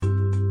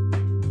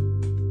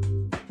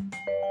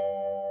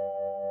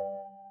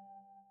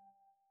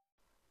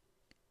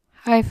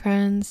Hi,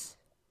 friends.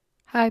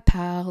 Hi,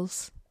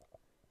 pals.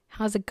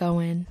 How's it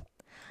going?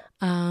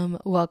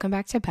 Welcome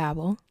back to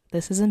Babel.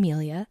 This is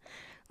Emilia.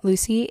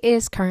 Lucy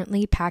is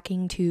currently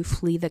packing to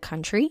flee the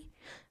country.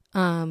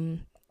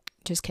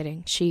 Just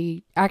kidding.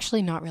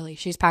 Not really.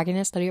 She's packing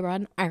to study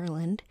abroad in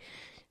Ireland.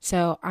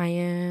 So I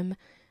am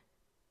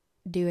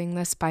doing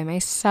this by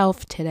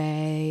myself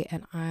today,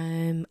 and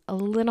I'm a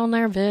little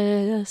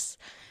nervous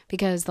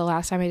because the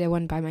last time I did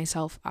one by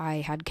myself, I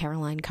had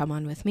Caroline come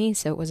on with me,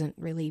 so it wasn't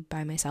really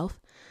by myself.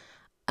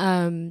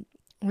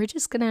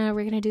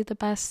 We're gonna do the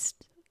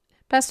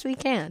best we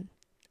can.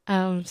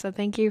 So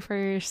thank you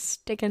for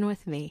sticking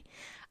with me.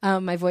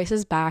 My voice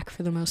is back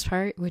for the most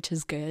part, which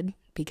is good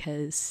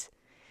because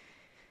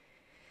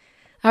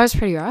that was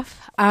pretty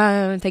rough.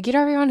 Thank you to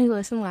everyone who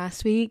listened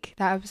last week.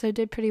 That episode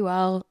did pretty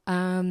well.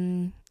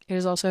 It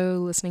was also,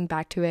 listening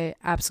back to it,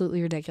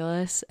 absolutely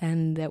ridiculous,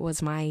 and that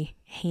was my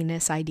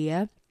heinous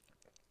idea.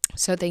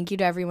 So thank you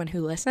to everyone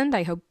who listened.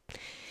 I hope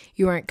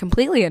you weren't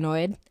completely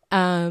annoyed.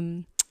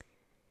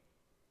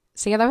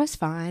 So yeah, that was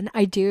fun.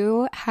 I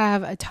do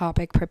have a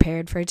topic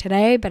prepared for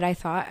today, but I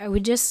thought I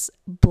would just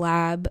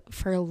babble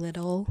for a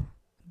little,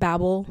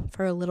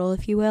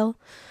 if you will,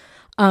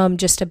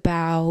 just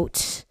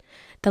about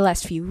the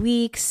last few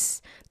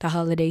weeks, the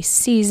holiday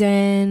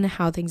season,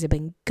 how things have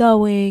been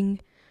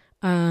going,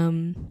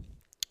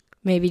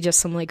 maybe just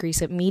some like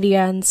recent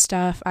media and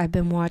stuff I've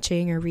been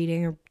watching or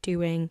reading or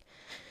doing.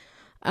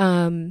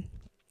 So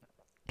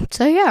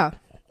yeah,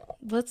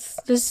 we'll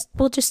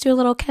just do a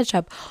little catch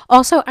up.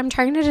 Also, I'm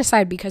trying to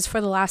decide, because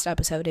for the last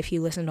episode, if you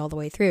listened all the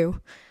way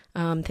through,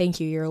 thank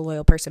you, you're a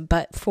loyal person.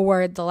 But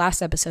for the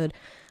last episode,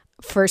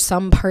 for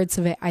some parts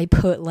of it, I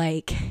put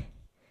like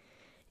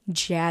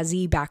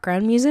jazzy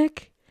background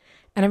music,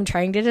 and I'm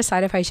trying to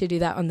decide if I should do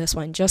that on this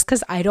one, just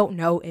because I don't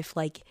know if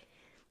like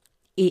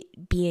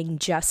it being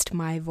just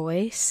my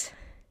voice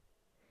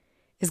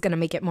is gonna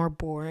make it more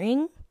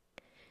boring.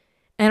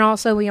 And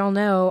also, we all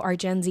know our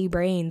Gen Z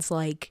brains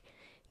like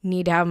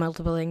need to have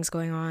multiple things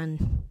going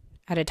on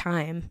at a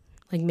time.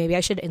 Like maybe I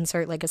should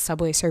insert like a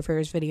Subway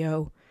Surfers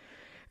video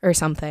or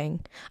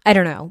something. I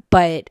don't know.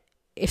 But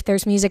if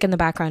there's music in the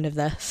background of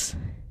this,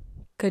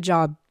 good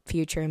job,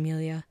 future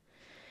Emilia.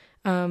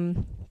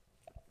 Okay,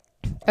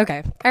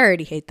 I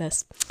already hate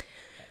this.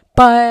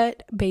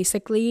 But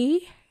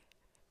basically,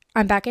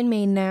 I'm back in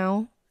Maine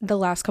now. The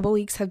last couple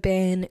weeks have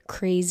been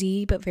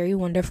crazy but very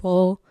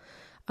wonderful.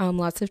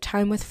 Lots of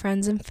time with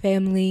friends and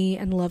family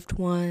and loved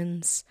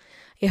ones.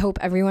 I hope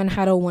everyone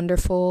had a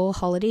wonderful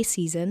holiday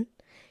season.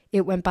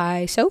 It went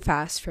by so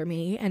fast for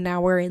me, and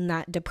now we're in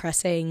that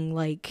depressing,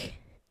 like,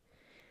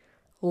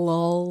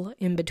 lull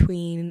in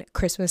between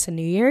Christmas and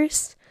New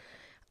Year's.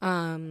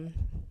 Yeah,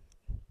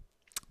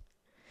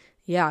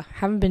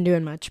 haven't been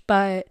doing much,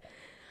 but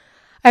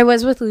I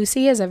was with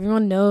Lucy, as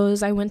everyone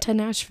knows. I went to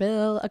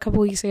Nashville a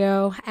couple weeks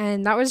ago,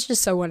 and that was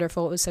just so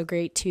wonderful. It was so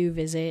great to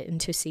visit and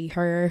to see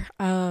her.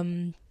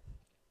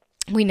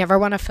 We never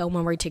want to film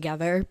when we're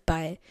together,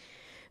 but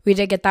we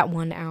did get that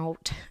one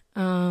out.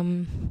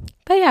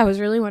 But yeah, it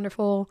was really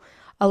wonderful.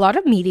 A lot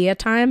of media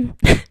time.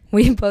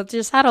 We both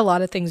just had a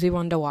lot of things we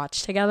wanted to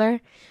watch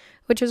together,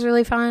 which was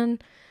really fun.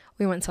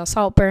 We went and saw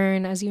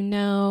Saltburn, as you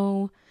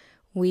know.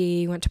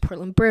 We went to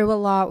Portland Brew a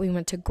lot. We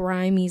went to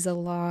Grimey's a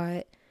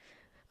lot.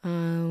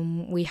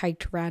 We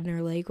hiked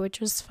Radnor Lake, which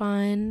was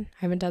fun.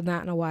 I haven't done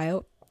that in a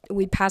while.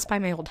 We passed by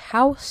my old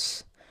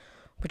house,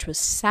 which was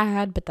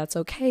sad, but that's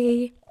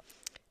okay.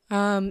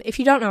 If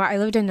you don't know, I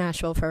lived in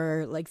Nashville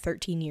for like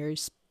 13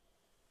 years.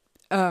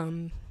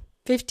 15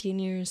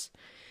 years,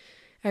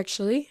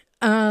 actually.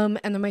 And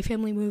then my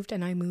family moved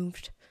and I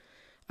moved.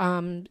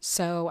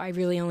 So I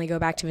really only go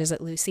back to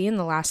visit Lucy, and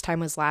the last time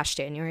was last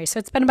January. So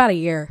it's been about a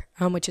year,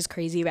 which is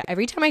crazy. But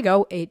every time I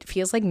go, it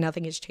feels like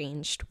nothing has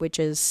changed, which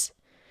is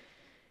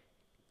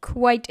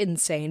quite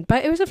insane.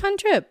 But it was a fun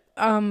trip.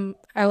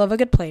 I love a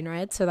good plane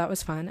ride, so that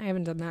was fun. I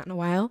haven't done that in a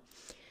while.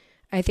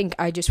 I think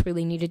I just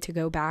really needed to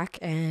go back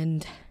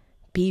and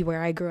be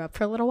where I grew up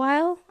for a little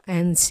while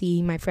and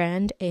see my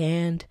friend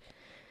and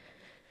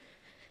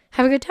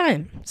have a good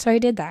time. So I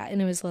did that,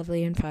 and it was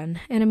lovely and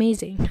fun and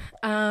amazing.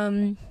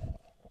 So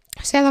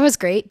yeah, that was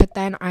great. But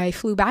then I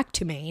flew back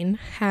to Maine,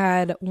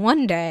 had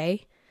one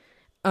day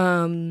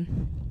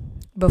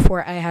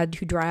before I had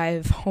to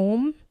drive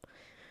home.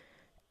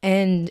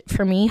 And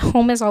for me,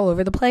 home is all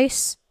over the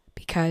place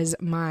because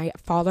my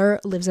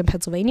father lives in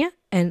Pennsylvania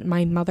and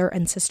my mother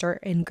and sister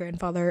and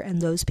grandfather and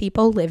those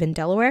people live in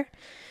Delaware.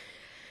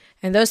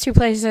 And those two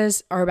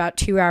places are about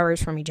 2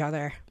 hours from each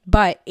other,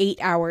 but 8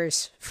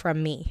 hours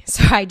from me.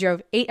 So I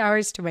drove 8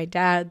 hours to my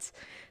dad's,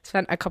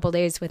 spent a couple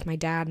days with my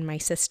dad and my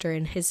sister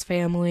and his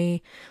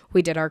family.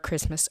 We did our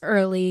Christmas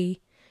early,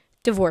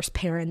 divorced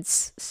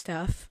parents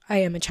stuff. I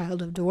am a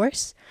child of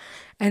divorce.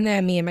 And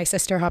then me and my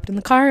sister hopped in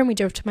the car and we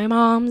drove to my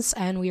mom's,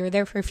 and we were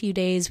there for a few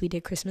days. We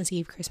did Christmas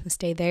Eve, Christmas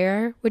Day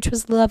there, which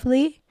was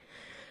lovely.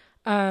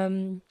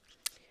 Got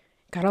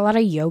a lot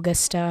of yoga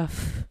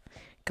stuff.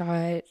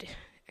 I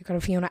got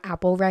a Fiona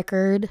Apple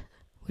record,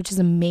 which is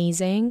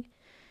amazing.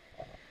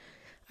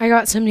 I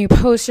got some new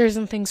posters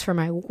and things for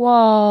my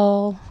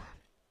wall.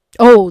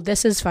 Oh,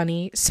 this is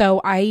funny.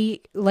 So I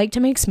like to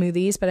make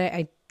smoothies, but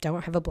I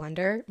don't have a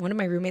blender. One of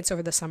my roommates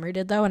over the summer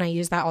did, though, and I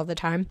use that all the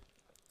time.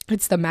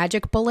 It's the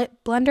Magic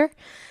Bullet blender,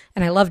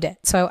 and I loved it.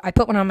 So I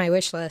put one on my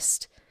wish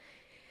list,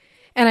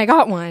 and I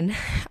got one.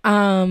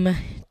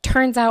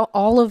 Turns out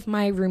all of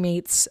my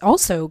roommates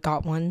also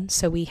got one,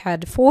 so we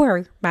had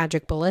 4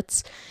 Magic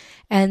Bullets.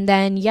 And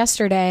then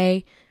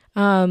yesterday,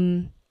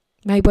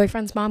 my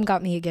boyfriend's mom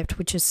got me a gift,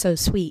 which is so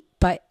sweet,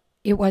 but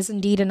it was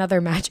indeed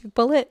another Magic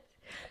Bullet.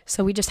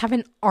 So we just have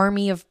an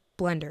army of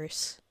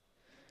blenders,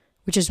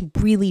 which is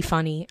really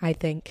funny, I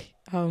think.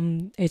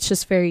 It's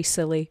just very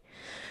silly.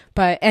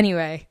 But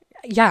anyway,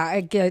 yeah,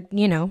 I get,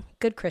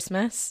 good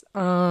Christmas.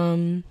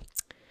 Very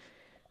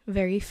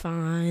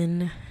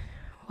fun.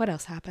 What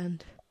else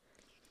happened?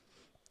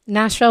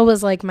 Nashville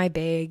was like my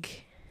big,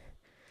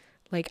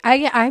 like,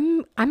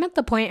 I'm at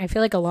the point, I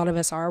feel like a lot of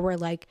us are, where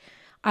like,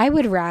 I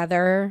would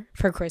rather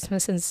for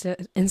Christmas,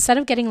 instead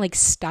of getting like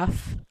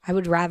stuff, I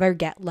would rather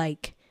get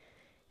like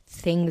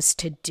things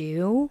to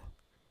do,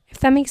 if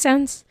that makes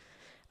sense.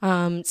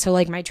 So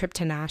like my trip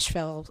to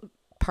Nashville,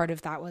 part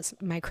of that was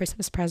my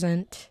Christmas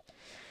present.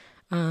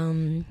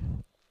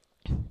 And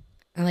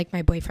like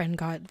my boyfriend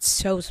got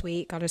so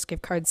sweet, got us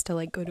gift cards to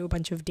like go to a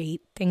bunch of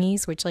date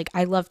thingies, which like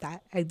I love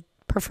that. I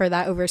prefer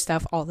that over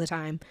stuff all the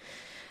time.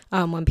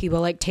 When people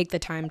like take the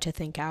time to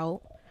think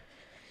out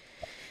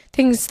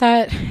things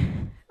that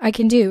I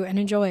can do and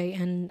enjoy,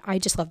 and I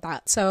just love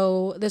that.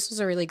 So this was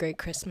a really great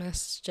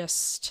Christmas.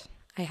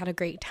 I had a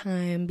great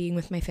time being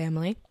with my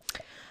family.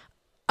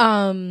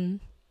 Oh,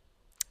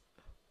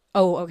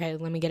 okay,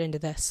 let me get into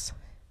this.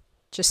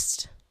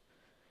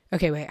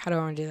 Okay, wait, how do I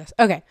want to do this?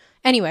 Okay,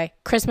 anyway,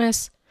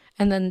 Christmas,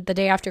 and then the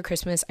day after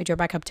Christmas, I drove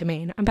back up to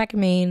Maine. I'm back in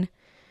Maine,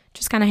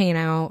 just kind of hanging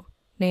out,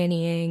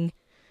 nannying,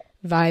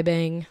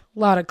 vibing, a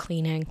lot of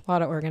cleaning, a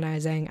lot of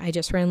organizing. I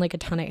just ran like a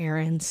ton of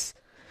errands.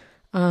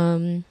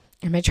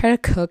 I might try to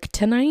cook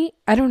tonight.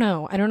 I don't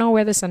know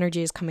where this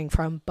energy is coming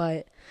from,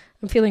 but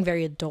I'm feeling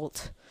very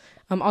adult.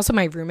 Also,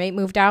 my roommate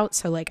moved out,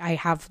 so like I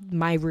have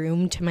my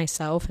room to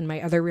myself, and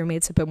my other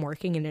roommates have been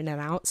working in and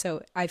out.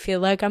 So I feel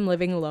like I'm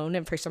living alone,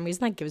 and for some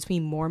reason that gives me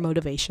more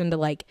motivation to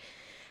like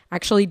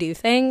actually do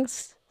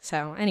things.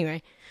 So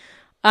anyway,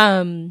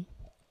 but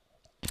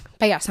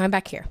yeah, so I'm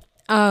back here.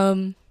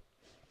 But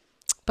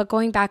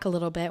going back a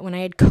little bit, when I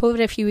had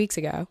COVID a few weeks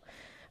ago,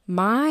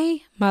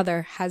 my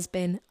mother has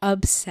been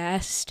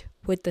obsessed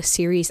with the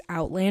series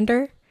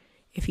Outlander.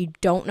 If you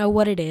don't know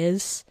what it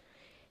is,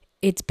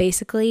 it's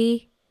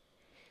basically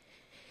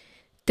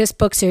this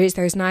book series.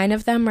 There's 9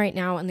 of them right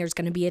now, and there's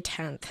going to be a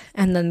 10th,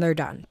 and then they're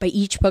done. But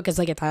each book is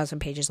like 1,000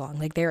 pages long.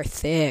 Like, they're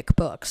thick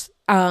books.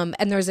 And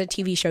there's a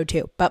TV show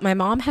too. But my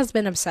mom has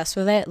been obsessed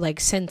with it like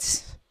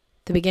since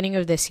the beginning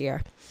of this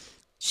year.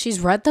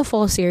 She's read the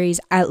full series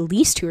at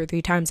least 2 or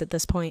 3 times at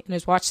this point, and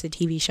has watched the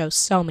TV show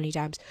so many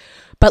times.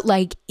 But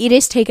like, it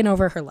has taken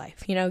over her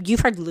life.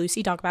 You've heard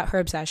Lucy talk about her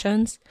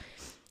obsessions.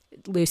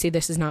 Lucy,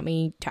 this is not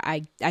me.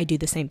 I do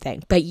the same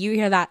thing. But you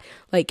hear that,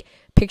 like,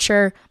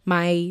 picture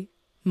my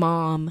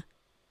mom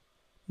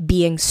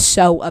being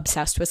so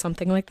obsessed with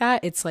something like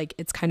that. It's like,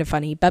 it's kind of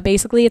funny. But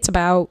basically, it's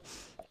about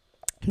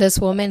this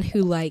woman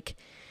who like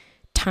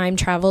time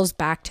travels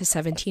back to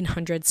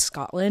 1700s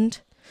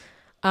Scotland.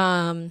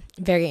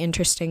 Very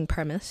interesting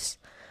premise.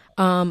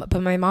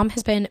 But my mom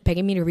has been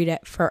begging me to read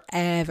it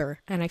forever,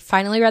 and I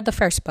finally read the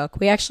first book.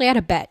 We actually had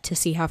a bet to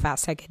see how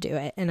fast I could do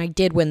it, and I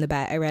did win the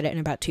bet. I read it in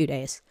about 2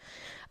 days.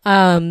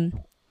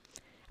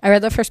 I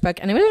read the first book,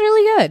 and it was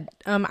really good.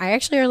 I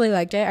actually really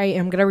liked it. I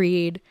am gonna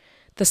read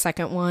the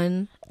second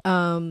one,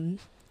 and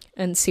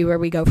see where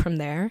we go from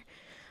there.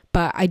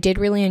 But I did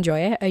really enjoy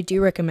it. I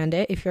do recommend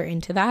it if you're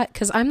into that,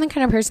 because I'm the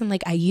kind of person,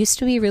 like, I used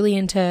to be really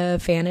into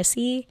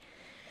fantasy,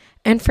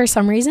 and for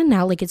some reason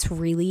now, like, it's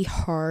really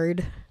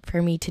hard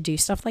for me to do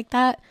stuff like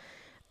that.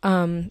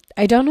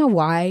 I don't know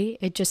why.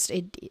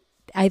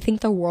 I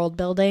think the world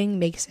building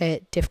makes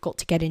it difficult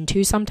to get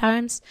into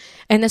sometimes.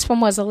 And this one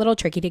was a little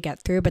tricky to get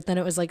through, but then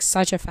it was like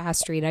such a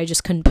fast read. I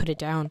just couldn't put it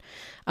down.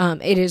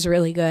 It is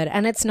really good.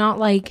 And it's not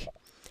like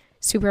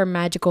super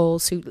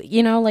magical,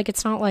 like,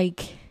 it's not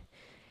like,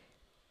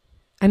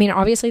 I mean,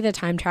 obviously the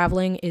time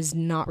traveling is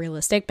not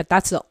realistic, but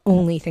that's the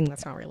only thing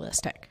that's not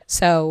realistic.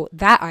 So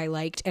that I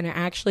liked, and it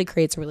actually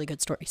creates a really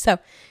good story. So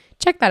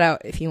check that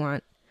out if you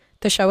want.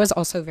 The show is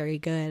also very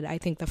good. I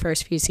think the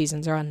first few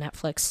seasons are on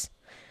Netflix,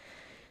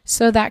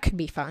 so that could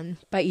be fun.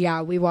 But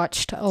yeah, we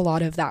watched a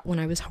lot of that when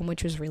I was home,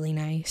 which was really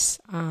nice.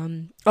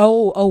 And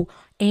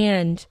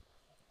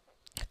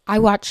I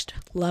watched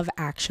Love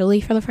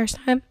Actually for the first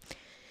time.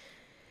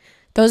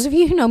 Those of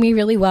you who know me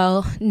really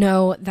well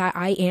know that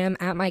I am,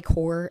 at my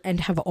core,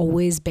 and have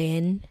always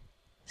been,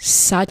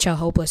 such a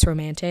hopeless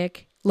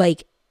romantic.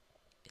 Like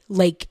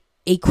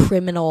a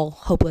criminal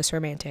hopeless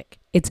romantic.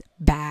 It's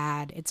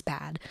bad.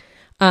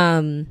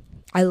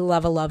 I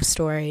love a love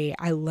story.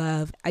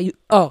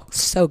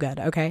 So good.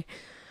 Okay.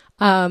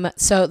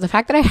 So the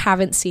fact that I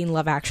haven't seen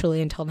Love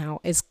Actually until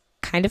now is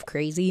kind of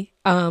crazy.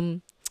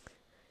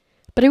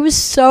 But it was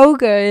so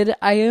good.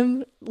 I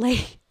think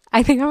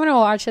I'm going to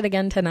watch it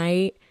again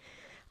tonight.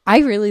 I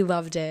really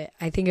loved it.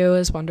 I think it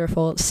was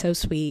wonderful. It's so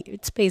sweet.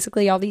 It's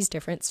basically all these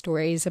different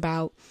stories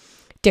about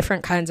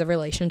different kinds of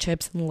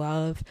relationships and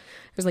love.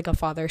 There's like a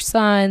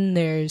father-son.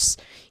 There's,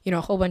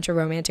 a whole bunch of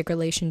romantic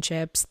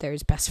relationships.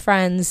 There's best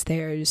friends.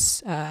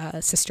 There's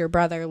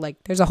sister-brother.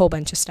 Like, there's a whole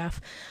bunch of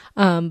stuff.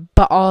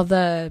 But all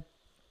the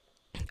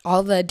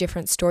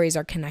different stories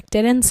are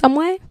connected in some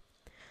way.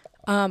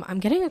 I'm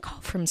getting a call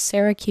from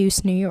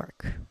Syracuse, New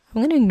York.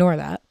 I'm going to ignore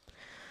that.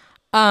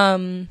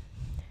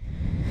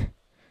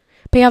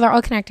 But yeah, they're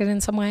all connected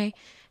in some way.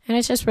 And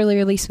it's just really,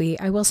 really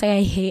sweet. I will say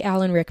I hate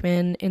Alan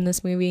Rickman in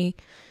this movie.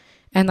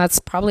 And that's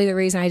probably the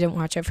reason I didn't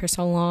watch it for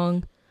so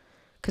long.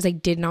 Because I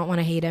did not want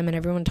to hate him. And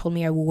everyone told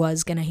me I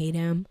was going to hate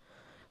him.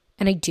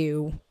 And I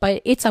do.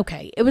 But it's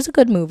okay. It was a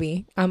good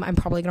movie. I'm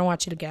probably going to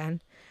watch it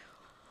again.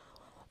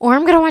 Or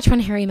I'm going to watch When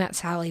Harry Met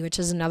Sally, which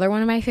is another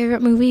one of my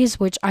favorite movies,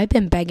 which I've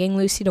been begging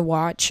Lucy to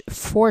watch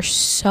for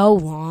so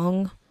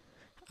long.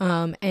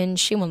 And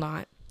she will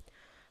not.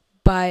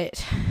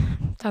 But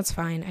that's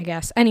fine, I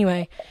guess.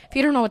 Anyway, if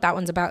you don't know what that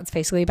one's about, it's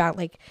basically about,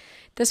 like,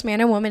 this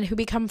man and woman who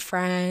become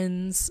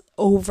friends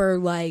over,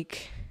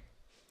 like,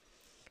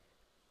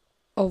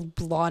 a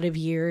lot of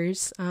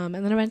years. And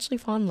then eventually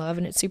fall in love,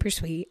 and it's super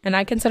sweet. And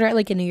I consider it,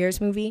 like, a New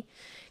Year's movie.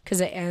 Because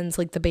it ends,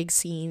 like, the big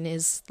scene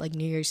is, like,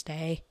 New Year's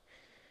Day.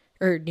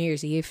 Or New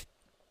Year's Eve.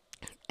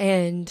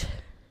 And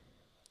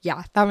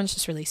yeah, that one's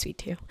just really sweet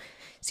too.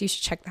 So you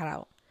should check that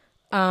out.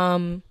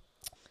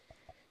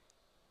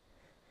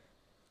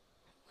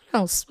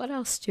 What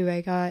else do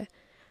I got?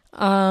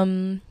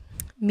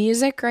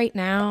 Music right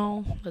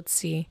now. Let's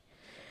see.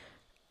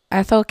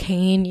 Ethel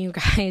Cain, you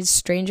guys.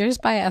 Strangers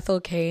by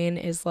Ethel Cain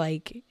is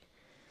like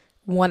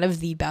one of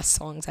the best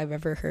songs I've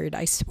ever heard.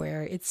 I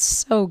swear. It's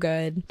so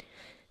good.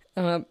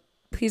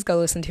 Please go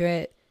listen to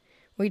it.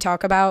 We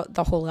talk about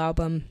the whole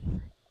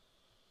album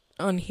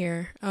on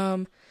here.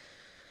 I've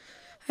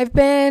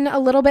been a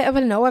little bit of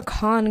a Noah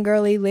Kahan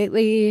girly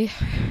lately.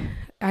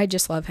 I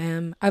just love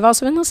him. I've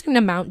also been listening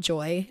to Mount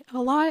Joy a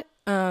lot.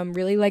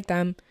 Really like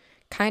them.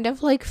 Kind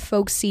of like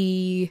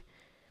folksy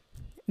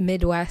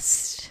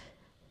Midwest.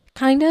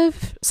 Kind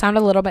of. Sound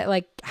a little bit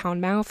like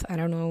Houndmouth. I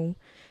don't know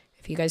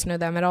if you guys know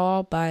them at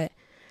all, but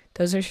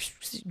those are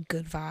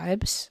good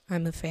vibes.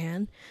 I'm a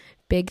fan.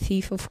 Big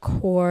Thief, of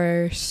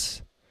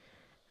course.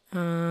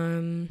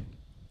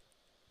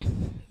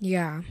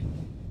 Yeah,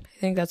 I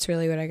think that's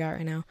really what I got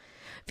right now.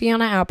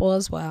 Fiona Apple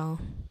as well.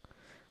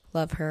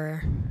 Love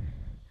her.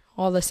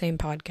 All the same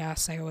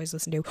podcasts I always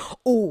listen to.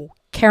 Oh,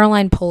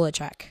 Caroline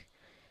Polachek.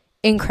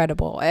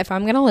 Incredible. If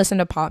I'm going to listen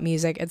to pop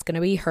music, it's going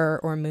to be her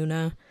or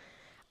Muna.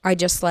 I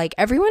just like,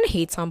 everyone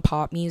hates on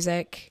pop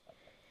music.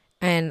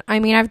 And I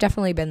mean, I've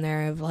definitely been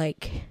there of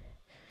like,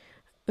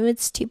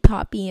 it's too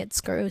poppy,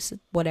 it's gross,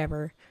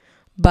 whatever.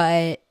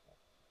 But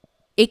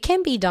it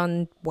can be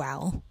done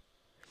well.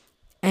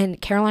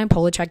 And Caroline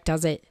Polachek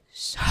does it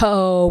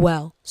so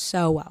well.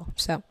 So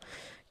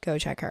go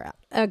check her out.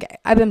 Okay,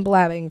 I've been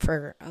blabbing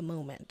for a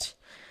moment.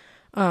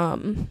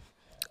 I'm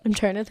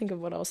trying to think of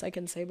what else I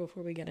can say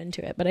before we get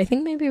into it. But I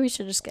think maybe we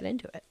should just get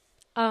into it.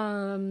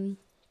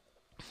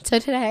 So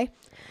today,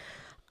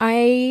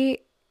 I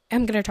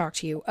am going to talk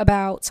to you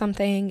about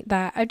something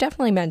that I've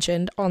definitely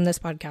mentioned on this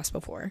podcast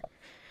before.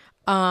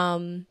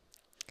 I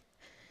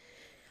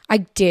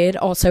did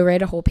also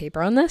write a whole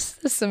paper on this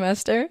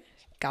semester.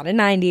 Got a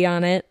 90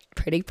 on it.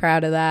 Pretty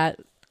proud of that.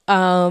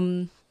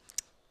 And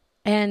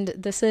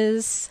this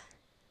is...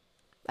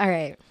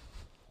 Alright.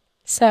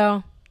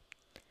 So,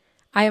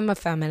 I am a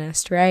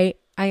feminist, right?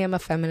 I am a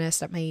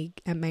feminist at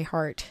my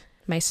heart,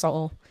 my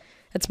soul.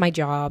 That's my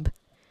job.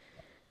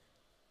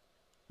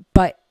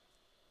 But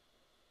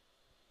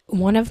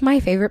one of my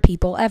favorite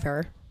people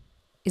ever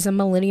is a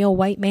millennial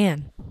white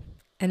man.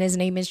 And his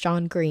name is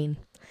John Green.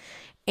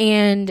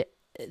 And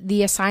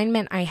the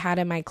assignment I had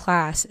in my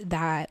class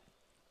that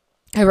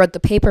I wrote the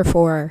paper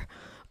for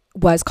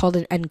was called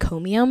an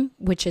encomium,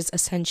 which is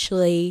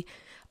essentially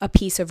a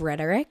piece of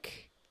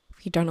rhetoric.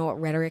 If you don't know what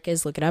rhetoric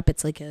is, look it up.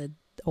 It's like a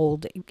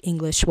old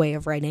English way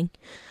of writing.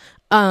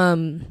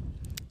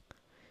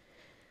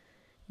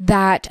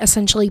 That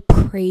essentially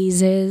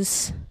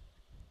praises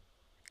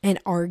and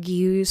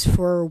argues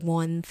for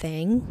one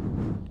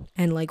thing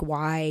and like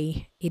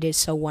why it is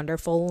so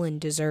wonderful and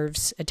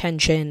deserves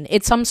attention.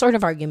 It's some sort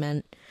of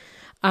argument.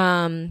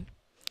 And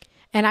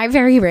I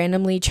very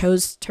randomly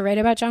chose to write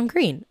about John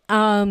Green.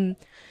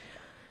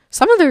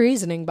 Some of the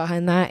reasoning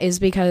behind that is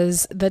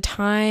because the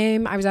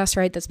time I was asked to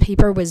write this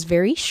paper was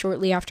very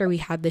shortly after we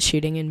had the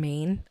shooting in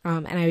Maine.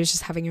 And I was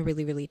just having a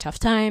really, really tough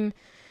time.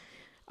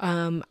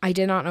 I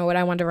did not know what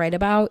I wanted to write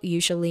about.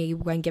 Usually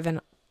when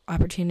given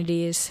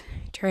opportunities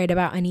to write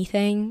about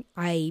anything,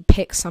 I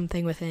pick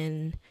something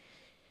within,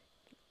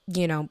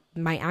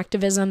 my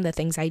activism, the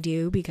things I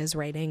do, because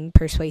writing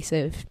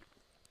persuasive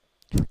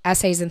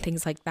essays and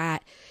things like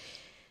that,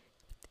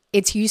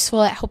 it's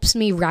useful. It helps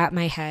me wrap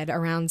my head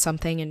around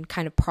something and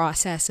kind of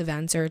process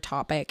events or a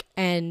topic.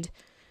 And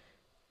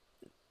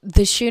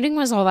the shooting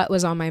was all that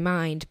was on my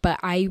mind, but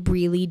I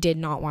really did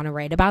not want to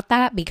write about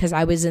that because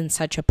I was in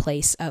such a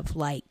place of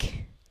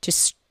like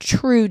just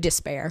true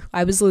despair.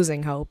 I was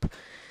losing hope.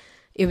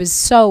 It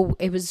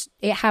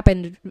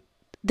happened.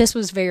 This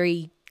was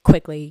very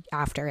quickly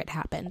after it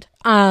happened.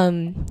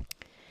 And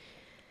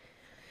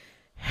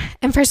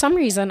for some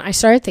reason, I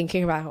started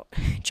thinking about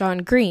John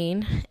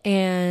Green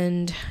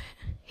and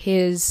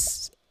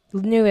his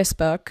newest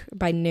book.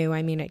 By new,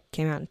 I mean it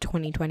came out in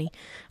 2020.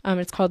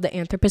 It's called The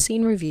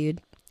Anthropocene Reviewed.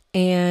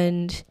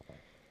 And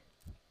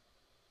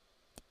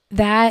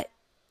that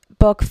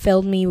book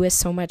filled me with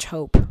so much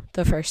hope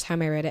the first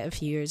time I read it a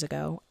few years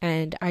ago.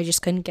 And I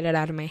just couldn't get it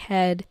out of my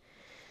head.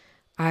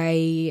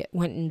 I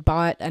went and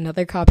bought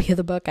another copy of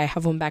the book. I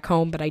have one back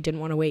home, but I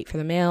didn't want to wait for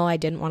the mail. I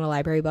didn't want a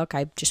library book.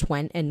 I just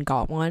went and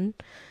got one.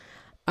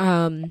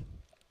 And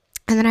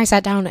then I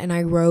sat down and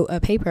I wrote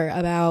a paper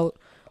about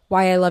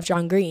why I love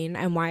John Green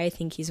and why I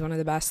think he's one of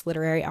the best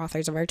literary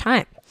authors of our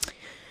time.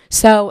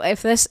 So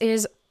if this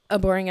is a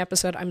boring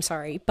episode, I'm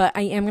sorry, but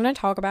I am going to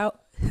talk about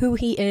who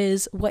he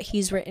is, what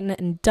he's written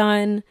and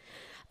done.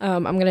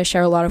 I'm going to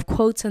share a lot of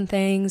quotes and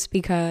things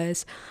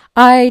because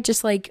I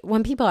just like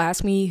when people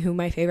ask me who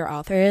my favorite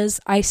author is,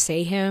 I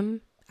say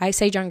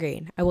John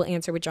Green. I will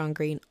answer with John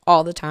Green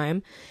all the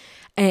time.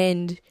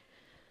 And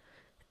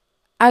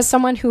as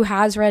someone who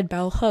has read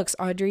Bell Hooks,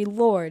 Audre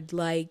Lorde,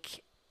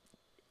 like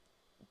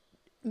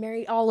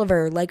Mary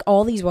Oliver, like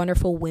all these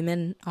wonderful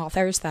women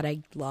authors that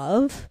I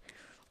love,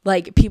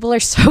 like people are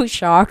so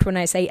shocked when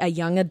I say a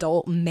young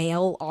adult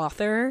male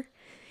author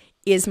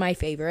is my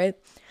favorite.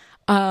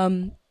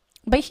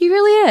 But he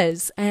really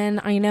is.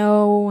 And I don't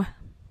know.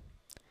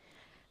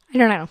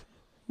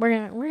 We're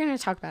gonna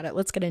talk about it.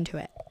 Let's get into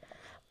it.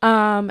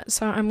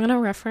 So I'm gonna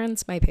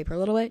reference my paper a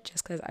little bit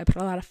just because I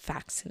put a lot of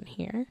facts in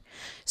here.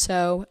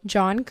 So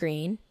John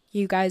Green,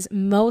 you guys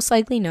most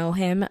likely know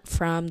him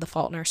from The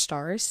Fault in Our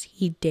Stars.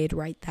 He did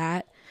write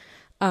that.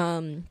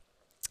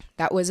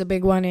 That was a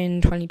big one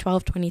in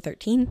 2012,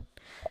 2013.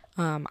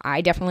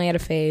 I definitely had a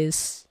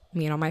phase.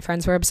 My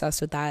friends were obsessed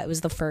with that. It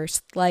was the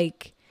first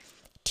like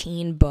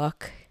teen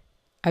book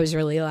I was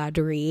really allowed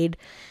to read.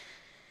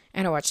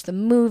 And I watched the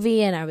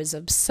movie and I was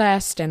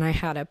obsessed and I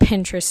had a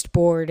Pinterest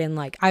board and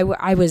like I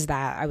was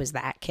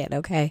that kid,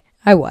 okay?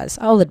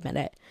 I'll admit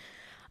it.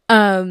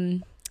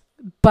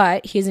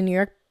 But he's a New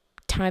York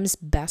Times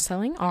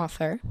bestselling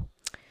author.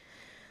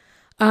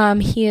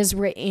 He has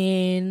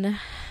written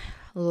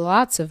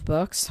lots of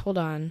books. Hold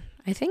on.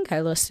 I think I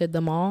listed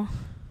them all.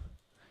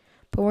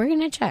 But we're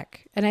going to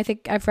check. And I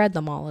think I've read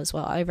them all as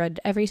well. I've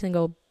read every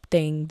single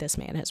thing this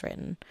man has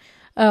written.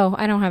 Oh,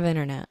 I don't have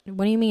internet.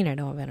 What do you mean I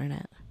don't have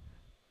internet?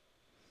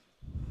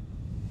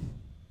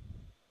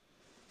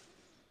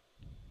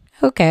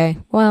 Okay,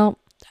 well,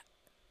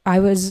 I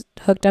was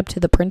hooked up to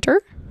the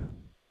printer.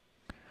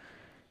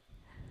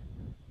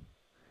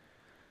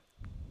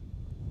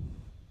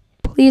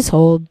 Please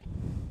hold.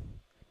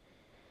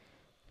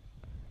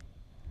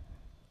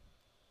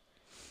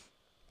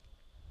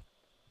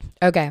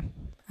 Okay,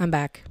 I'm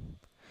back.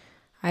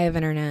 I have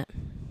internet.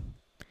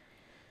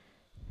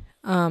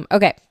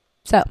 Okay,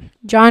 so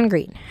John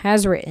Green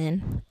has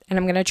written, and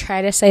I'm going to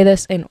try to say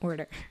this in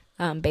order,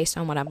 based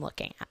on what I'm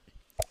looking at.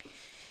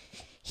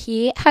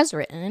 He has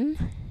written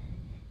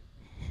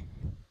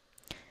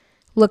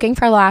Looking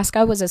for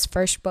Alaska was his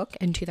first book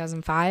in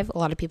 2005. A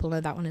lot of people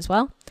know that one as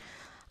well.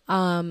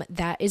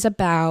 That is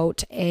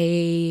about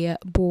a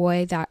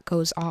boy that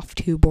goes off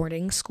to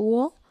boarding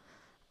school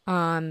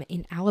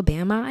in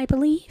Alabama, I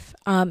believe.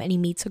 And he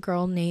meets a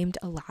girl named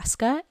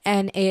Alaska.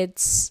 And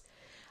it's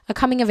a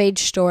coming of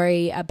age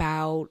story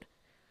about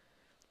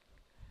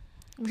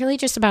really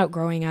just about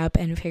growing up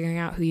and figuring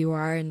out who you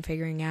are and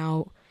figuring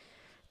out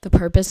the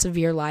purpose of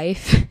your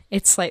life.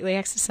 It's slightly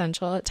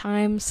existential at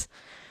times.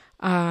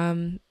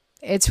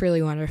 It's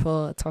really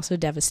wonderful. It's also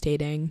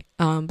devastating,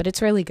 but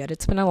it's really good.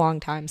 It's been a long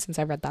time since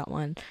I read that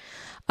one.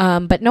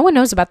 But no one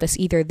knows about this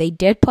either. They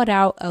did put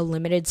out a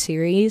limited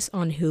series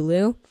on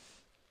Hulu,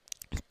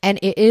 and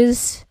it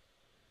is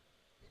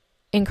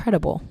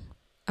incredible.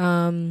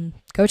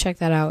 Go check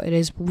that out. It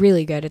is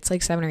really good. It's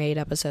like 7 or 8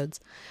 episodes.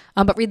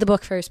 But read the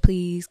book first,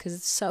 please,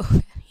 because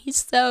he's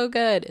so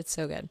good. It's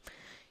so good.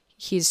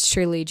 He's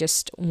truly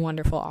just a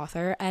wonderful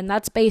author, and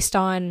that's based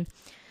on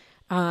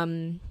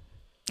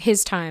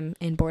his time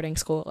in boarding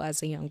school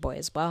as a young boy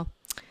as well.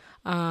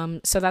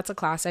 So that's a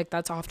classic.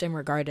 That's often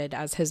regarded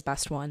as his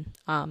best one,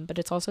 but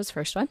it's also his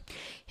first one.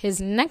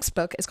 His next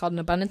book is called An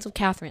Abundance of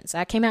Catherines.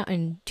 That came out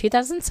in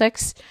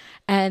 2006,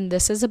 and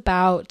this is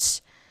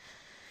about...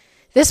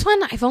 This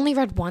one I've only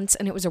read once,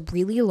 and it was a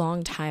really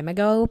long time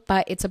ago,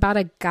 but it's about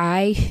a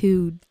guy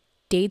who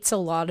dates a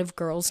lot of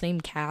girls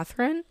named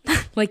Catherine.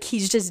 Like,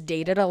 he's just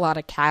dated a lot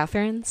of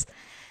Catherines.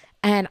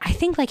 And I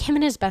think, like, him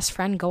and his best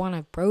friend go on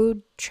a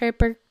road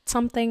trip or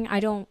something. I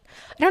don't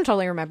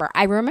totally remember.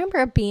 I remember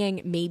it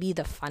being maybe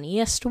the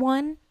funniest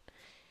one.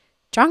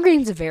 John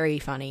Green's very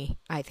funny,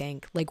 I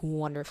think. Like,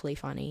 wonderfully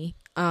funny.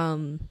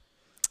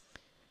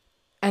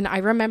 And I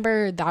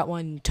remember that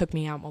one took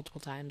me out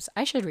multiple times.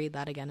 I should read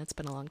that again. It's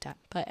been a long time.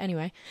 But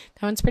anyway,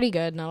 that one's pretty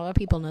good. Not a lot of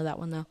people know that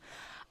one, though.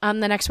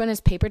 The next one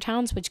is Paper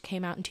Towns, which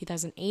came out in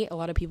 2008. A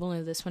lot of people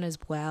know this one as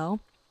well.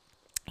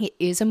 It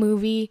is a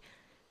movie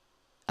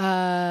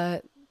starring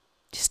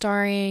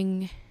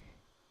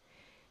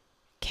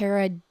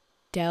Cara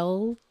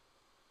Delevingne.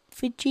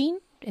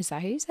 Is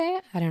that how you say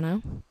it? I don't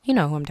know. You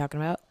know who I'm talking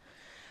about.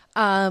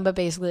 But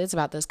basically it's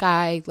about this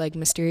guy, like,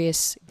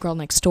 mysterious girl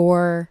next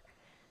door.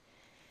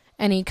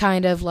 And he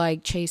kind of,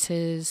 like,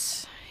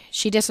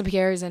 she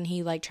disappears and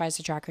he, like, tries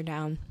to track her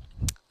down.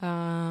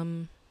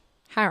 Haven't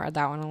read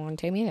that one in a long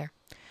time either.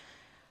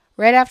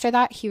 Right after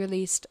that, he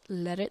released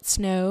Let It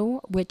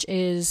Snow, which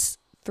is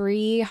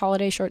 3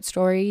 holiday short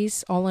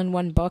stories all in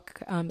one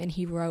book. And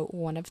he wrote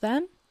one of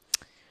them.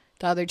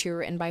 The other 2 were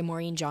written by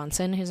Maureen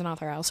Johnson, who's an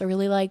author I also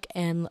really like,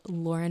 and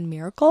Lauren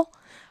Miracle.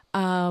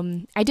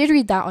 I did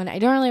read that one. I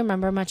don't really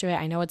remember much of it.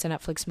 I know it's a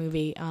Netflix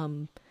movie,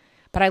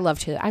 but I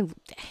loved it. I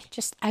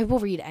will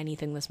read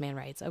anything this man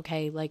writes,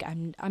 okay? Like,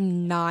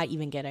 I'm not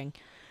even kidding.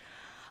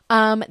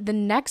 The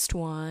next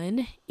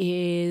one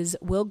is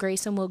Will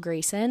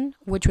Grayson,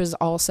 which was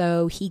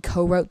also, he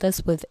co-wrote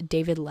this with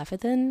David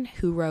Levithan,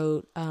 who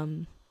wrote,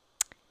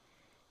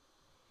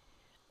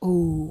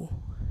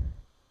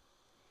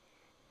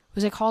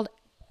 was it called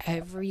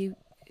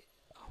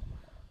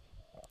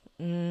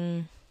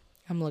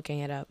I'm looking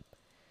it up.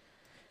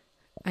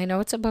 I know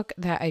it's a book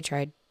that I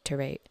tried to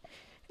write.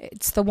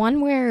 It's the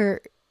one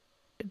where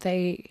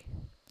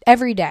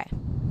Every Day.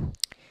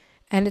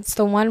 And it's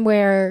the one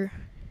where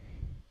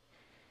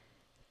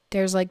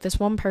there's, like, this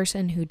one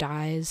person who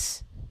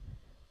dies.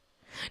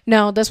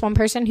 No, this one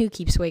person who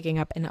keeps waking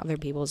up in other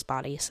people's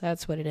bodies.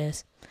 That's what it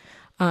is.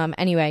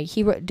 Anyway,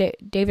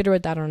 David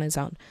wrote that on his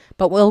own.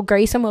 But Will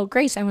Grayson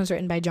was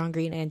written by John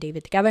Green and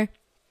David together.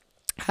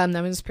 That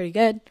one's pretty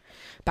good.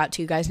 About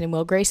 2 guys named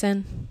Will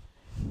Grayson.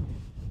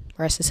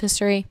 Rest is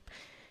history.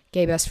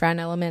 Gay best friend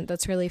element.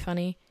 That's really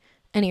funny.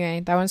 Anyway,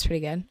 that one's pretty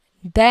good.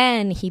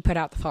 Then he put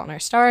out The Fault in Our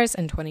Stars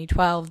in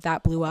 2012.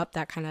 That blew up.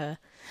 That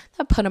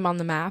put him on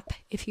the map,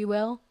 if you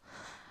will.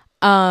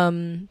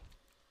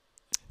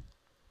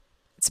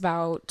 It's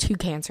about 2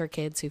 cancer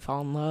kids who fall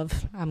in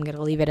love. I'm going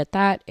to leave it at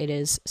that. It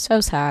is so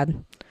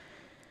sad,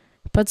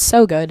 but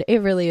so good.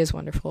 It really is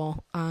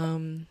wonderful.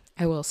 I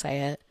will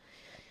say it.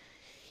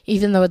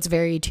 Even though it's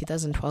very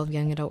 2012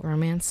 young adult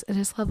romance, it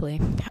is lovely.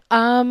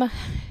 And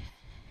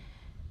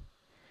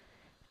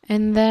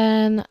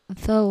then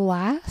the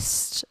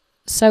last,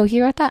 so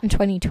he wrote that in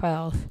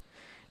 2012.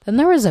 Then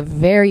there was a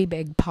very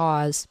big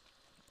pause.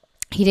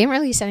 He didn't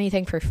release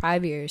anything for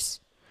 5 years,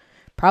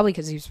 probably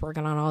because he was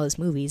working on all his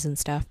movies and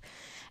stuff.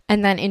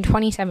 And then in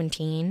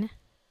 2017,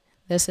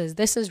 this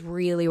is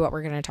really what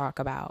we're going to talk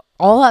about.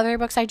 All other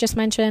books I just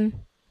mentioned,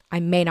 I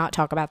may not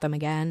talk about them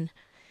again,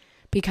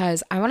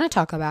 because I want to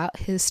talk about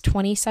his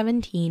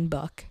 2017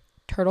 book,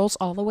 Turtles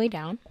All the Way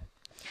Down.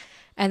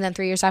 And then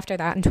 3 years after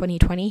that, in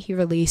 2020, he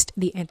released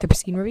The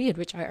Anthropocene Reviewed,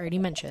 which I already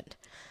mentioned.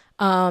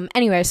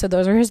 Anyway, so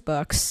those are his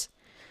books.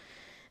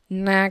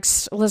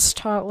 Next, let's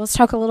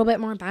talk a little bit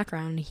more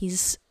background.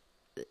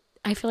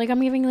 I feel like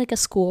I'm giving, like, a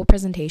school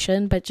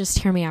presentation, but just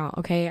hear me out,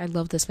 okay? I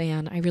love this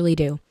man. I really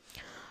do.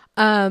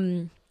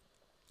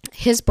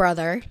 His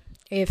brother,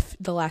 if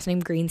the last name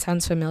Green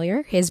sounds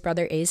familiar, his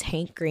brother is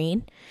Hank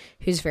Green,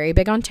 who's very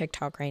big on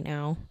TikTok right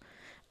now.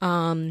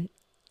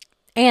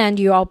 And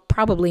you all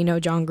probably know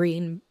John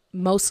Green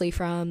mostly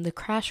from the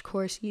Crash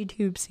Course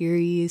YouTube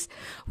series,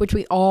 which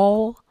we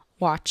all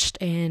watched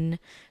in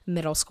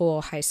middle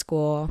school, high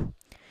school.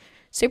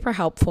 Super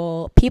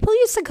helpful. People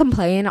used to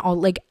complain,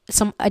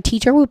 a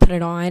teacher would put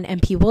it on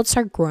and people would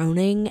start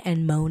groaning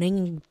and moaning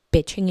and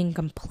bitching and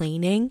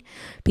complaining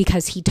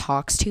because he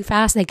talks too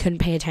fast. They couldn't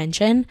pay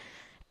attention.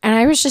 And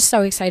I was just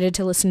so excited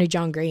to listen to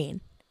John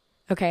Green.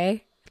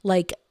 Okay?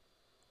 Like,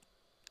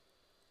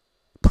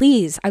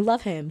 please, I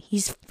love him.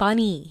 He's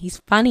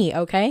funny,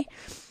 okay?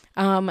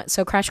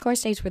 So Crash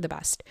Course days were the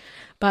best.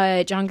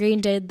 But John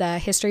Green did the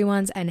history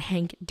ones and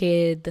Hank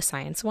did the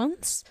science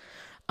ones.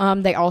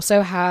 They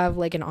also have,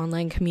 like, an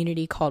online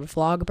community called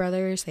Vlog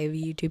Brothers. They have a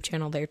YouTube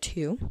channel there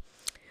too.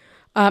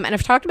 And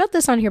I've talked about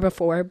this on here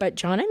before, but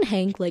John and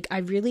Hank, like, I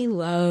really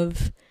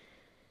love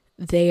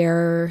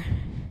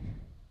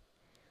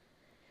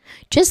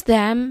just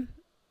them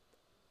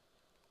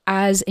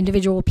as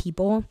individual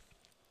people.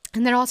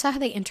 And then also how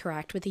they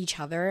interact with each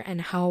other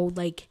and how,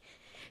 like,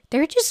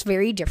 they're just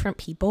very different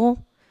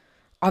people.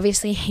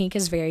 Obviously, Hank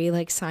is very,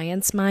 like,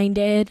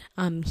 science-minded.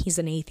 He's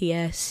an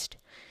atheist.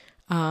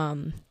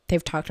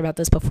 They've talked about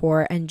this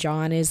before, and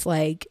John is,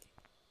 like,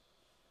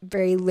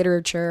 very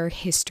literature,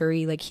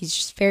 history, like, he's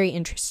just very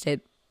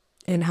interested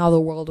in how the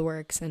world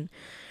works and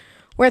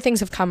where things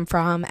have come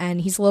from,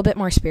 and he's a little bit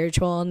more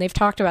spiritual, and they've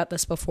talked about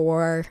this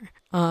before.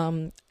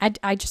 I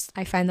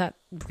find that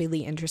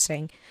really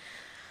interesting.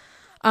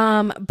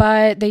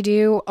 But they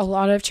do a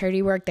lot of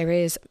charity work. There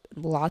is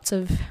lots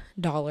of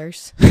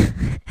dollars.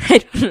 I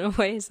don't know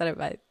why I said it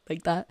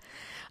like that.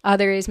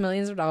 They raise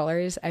millions of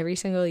dollars every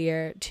single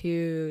year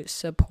to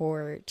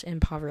support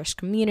impoverished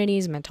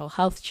communities, mental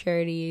health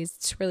charities.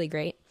 It's really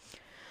great.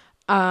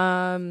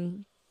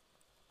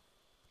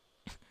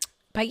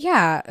 But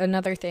yeah,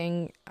 another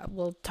thing,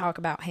 we'll talk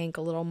about Hank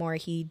a little more.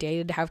 He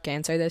did have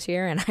cancer this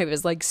year, and I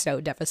was like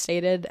so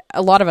devastated.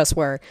 A lot of us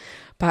were,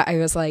 but I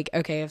was like,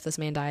 okay, if this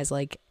man dies,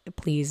 like,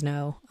 please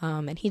no.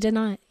 And he did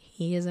not.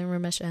 He is in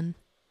remission.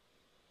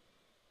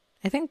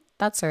 I think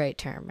that's the right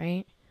term,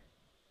 right?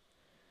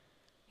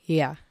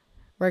 Yeah,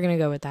 we're gonna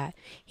go with that.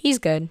 He's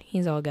good.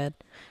 He's all good.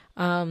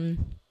 But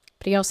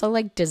he also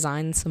like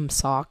designed some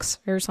socks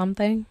or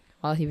something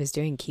while he was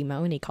doing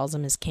chemo, and he calls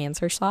them his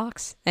cancer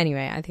socks.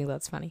 Anyway, I think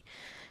that's funny.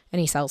 And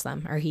he sells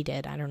them, or he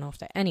did. I don't know if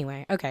that.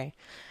 Anyway, okay.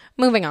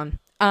 Moving on.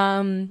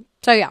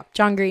 So yeah,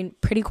 John Green,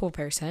 pretty cool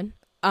person.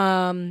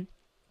 I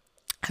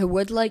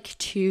would like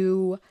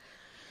to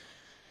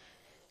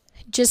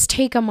just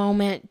take a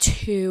moment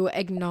to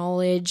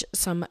acknowledge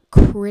some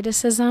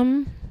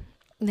criticism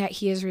that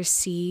he has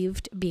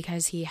received,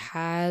 because he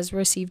has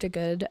received a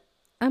good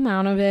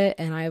amount of it,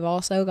 and I've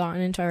also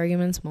gotten into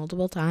arguments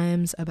multiple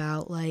times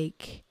about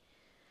like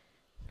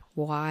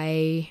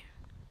why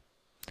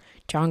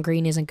John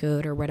Green isn't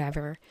good or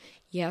whatever.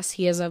 Yes,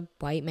 he is a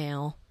white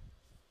male.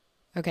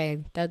 Okay.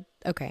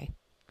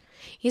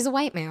 He's a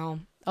white male.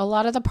 A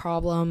lot of the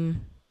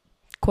problem,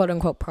 quote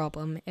unquote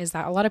problem, is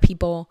that a lot of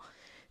people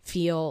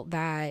feel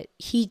that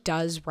he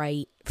does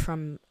write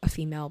from a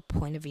female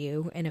point of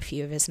view in a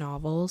few of his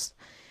novels.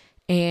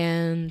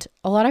 And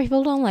a lot of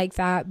people don't like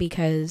that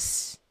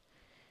because,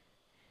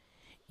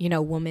 you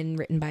know, woman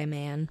written by a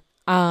man.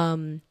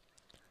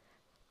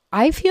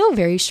 I feel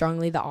very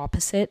strongly the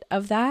opposite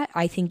of that.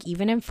 I think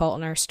even in Fault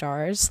in Our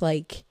Stars,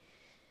 like,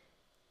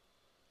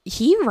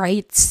 he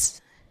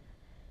writes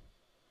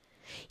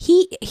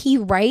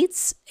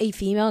a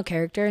female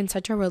character in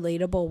such a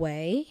relatable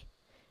way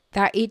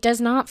that it does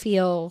not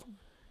feel,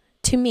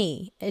 to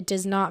me, it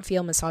does not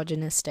feel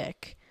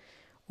misogynistic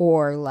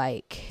or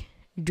like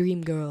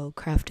dream girl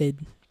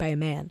crafted by a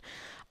man.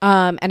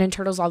 And in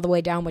Turtles All the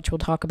Way Down, which we'll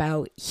talk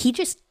about, he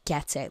just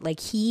gets it.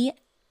 Like, he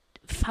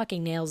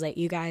fucking nails it,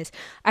 you guys.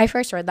 I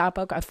first read that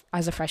book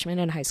as a freshman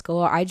in high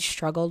school. I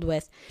struggled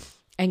with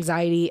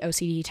anxiety,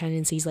 OCD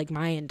tendencies like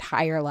my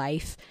entire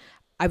life.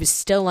 I was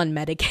still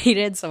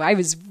unmedicated, so I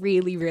was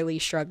really, really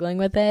struggling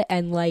with it.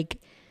 And like,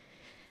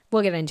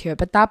 we'll get into it,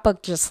 but that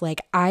book just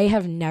like, I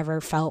have never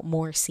felt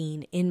more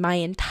seen in my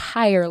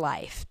entire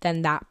life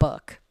than that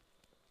book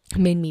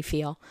made me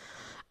feel.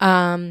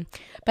 But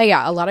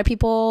yeah, a lot of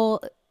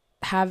people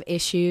have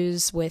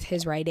issues with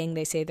his writing.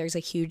 They say there's a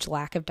huge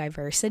lack of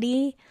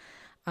diversity.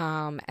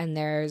 And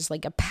there's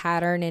like a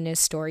pattern in his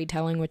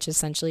storytelling, which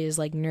essentially is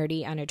like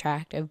nerdy,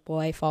 unattractive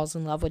boy falls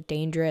in love with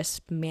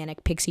dangerous,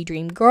 manic pixie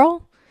dream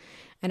girl,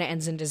 and it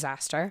ends in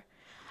disaster.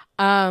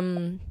 I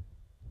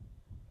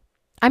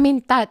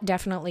mean, that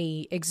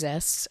definitely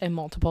exists in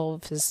multiple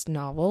of his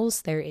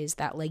novels. There is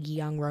that like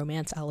young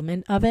romance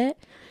element of it.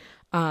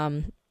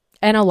 And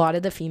a lot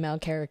of the female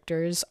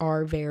characters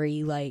are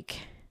very like,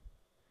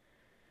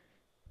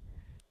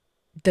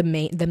 the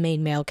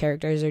main male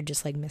characters are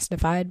just like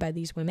mystified by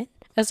these women,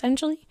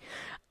 essentially.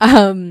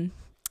 But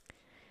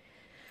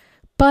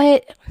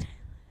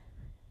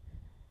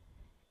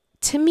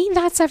to me,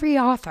 that's every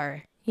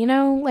author, you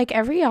know, like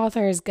every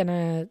author is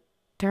gonna,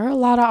 there are a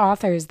lot of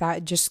authors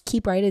that just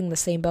keep writing the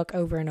same book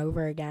over and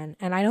over again.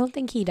 And I don't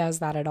think he does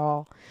that at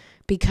all,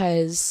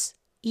 because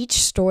each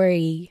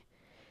story,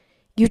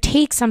 you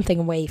take something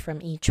away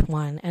from each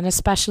one. And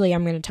especially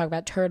I'm going to talk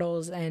about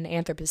Turtles and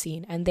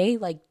Anthropocene, and they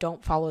like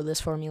don't follow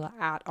this formula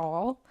at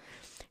all.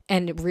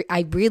 And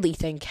I really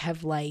think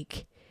have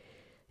like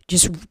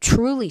just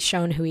truly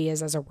shown who he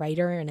is as a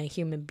writer and a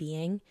human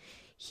being.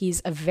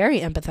 He's a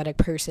very empathetic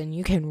person.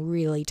 You can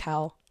really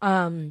tell.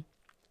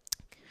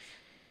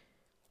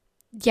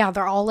 Yeah,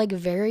 they're all like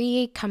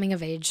very coming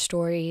of age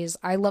stories.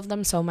 I love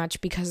them so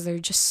much because they're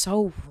just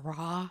so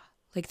raw.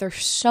 Like, they're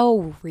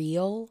so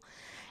real.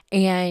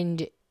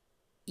 And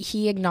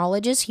he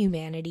acknowledges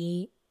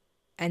humanity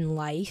and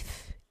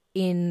life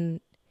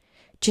in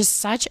just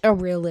such a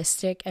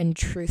realistic and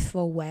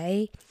truthful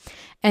way.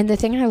 And the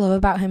thing I love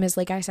about him is,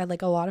 like I said,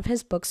 like a lot of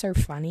his books are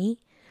funny.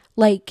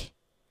 Like,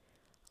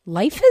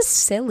 life is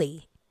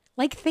silly.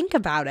 Like, think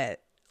about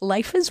it.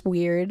 Life is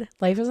weird.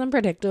 Life is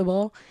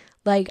unpredictable.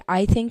 Like,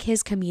 I think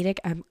his comedic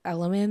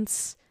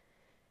elements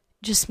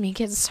just make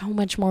it so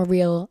much more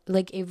real.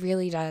 Like, it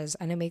really does.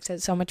 And it makes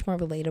it so much more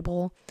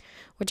relatable,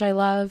 which I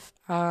love.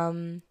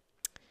 I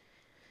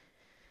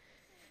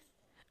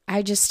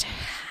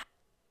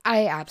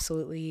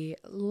absolutely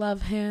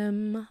love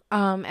him.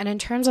 And in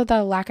terms of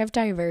the lack of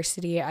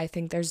diversity, I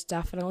think there's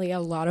definitely a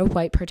lot of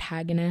white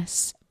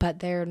protagonists, but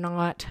they're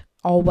not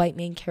all white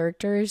main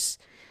characters.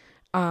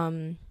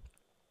 In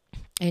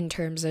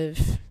terms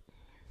of,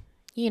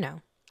 you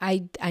know,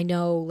 I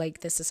know,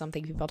 like, this is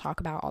something people talk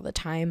about all the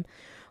time,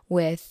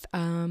 with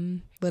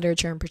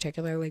literature in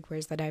particular. Like,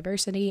 where's the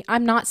diversity?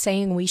 I'm not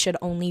saying we should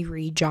only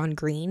read John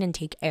Green and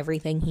take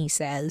everything he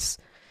says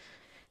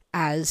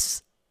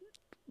as,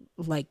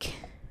 like,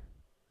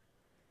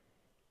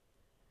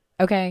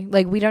 okay,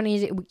 like, we don't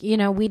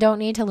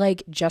need to,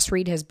 like, just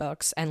read his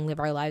books and live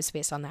our lives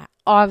based on that.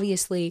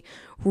 Obviously,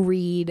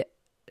 read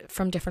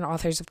from different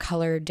authors of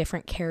color,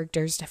 different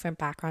characters, different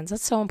backgrounds.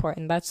 That's so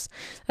important. That's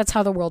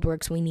how the world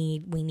works. We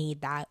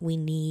need that. We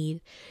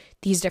need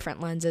these different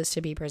lenses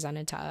to be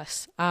presented to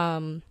us.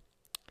 But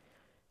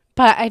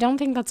I don't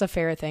think that's a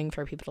fair thing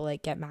for people to,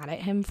 like, get mad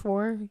at him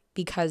for,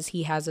 because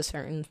he has a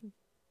certain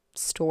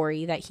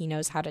story that he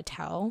knows how to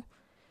tell.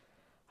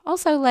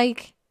 Also,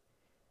 like,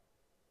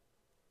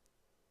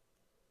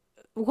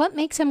 what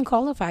makes him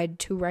qualified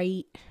to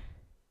write?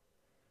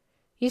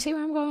 You see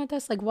where I'm going with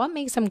this? Like, what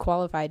makes him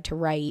qualified to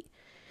write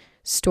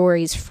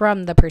stories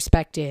from the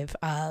perspective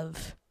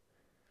of,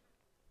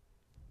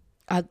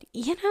 I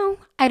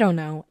don't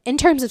know. In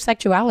terms of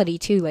sexuality,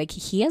 too, like,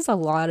 he has a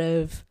lot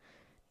of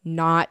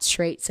not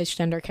straight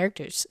cisgender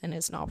characters in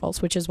his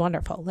novels, which is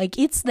wonderful. Like,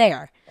 it's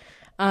there.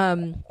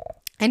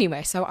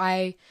 Anyway, so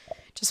I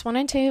just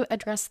wanted to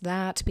address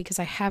that because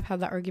I have had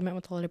that argument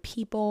with a lot of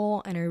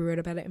people, and I wrote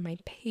about it in my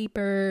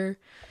paper.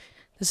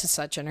 This is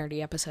such a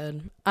nerdy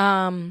episode.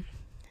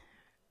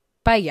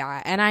 But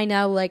yeah, and I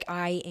know, like,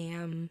 I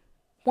am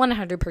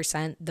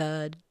 100%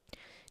 the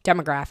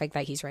demographic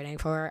that he's writing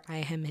for. I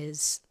am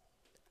his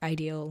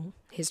ideal,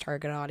 his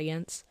target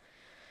audience.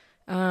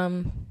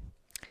 But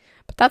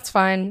that's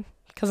fine,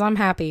 because I'm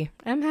happy.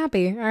 I'm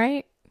happy, all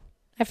right?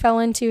 I fell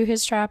into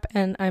his trap,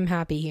 and I'm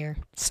happy here.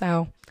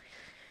 So,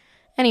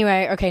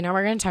 anyway, okay, now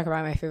we're going to talk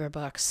about my favorite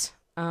books.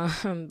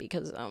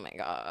 Because, oh my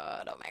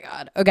god.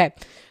 Okay,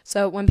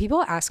 so when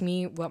people ask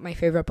me what my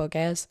favorite book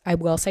is, I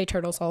will say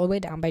Turtles All the Way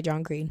Down by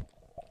John Green.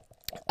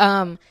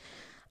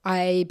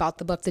 I bought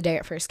the book the day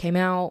it first came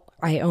out.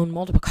 I own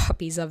multiple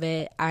copies of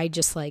it. I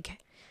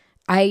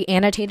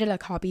annotated a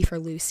copy for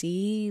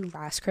Lucy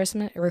last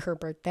Christmas, or her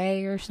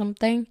birthday or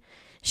something.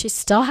 She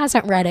still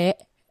hasn't read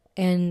it,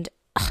 and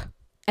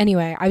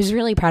anyway, I was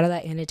really proud of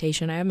that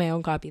annotation. I have my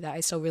own copy that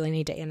I still really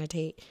need to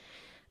annotate.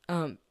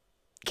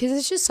 Because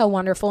it's just so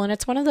wonderful, and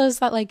it's one of those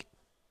that, like,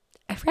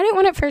 I read it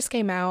when it first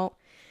came out,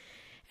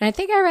 and I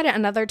think I read it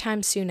another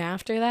time soon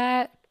after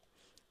that,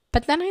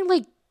 but then I,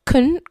 like,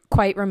 couldn't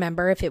quite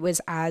remember if it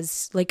was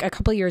as, like, a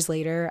couple years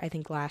later, I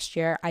think last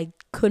year, I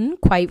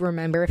couldn't quite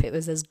remember if it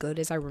was as good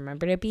as I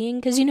remembered it being,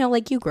 because,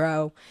 like, you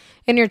grow,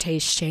 and your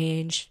tastes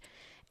change,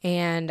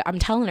 and I'm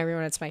telling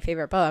everyone it's my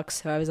favorite book,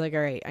 so I was like, all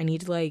right, I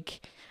need to,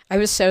 like, I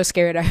was so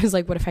scared. I was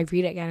like, what if I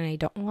read it again and I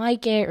don't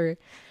like it, or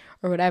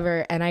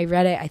whatever, and I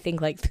read it, I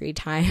think, like, 3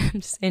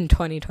 times in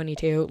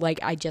 2022. Like,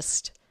 I've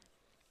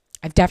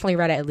definitely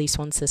read it at least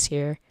once this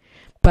year,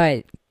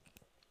 but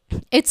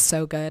it's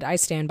so good. I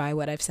stand by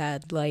what I've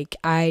said. Like,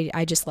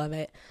 I just love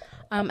it.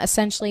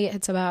 Essentially,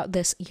 it's about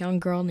this young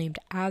girl named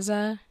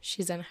Aza.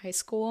 She's in high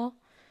school.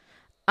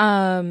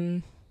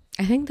 I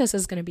think this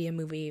is going to be a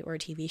movie or a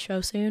TV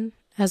show soon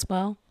as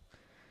well.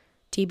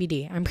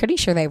 TBD. I'm pretty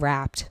sure they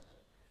wrapped.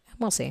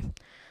 We'll see.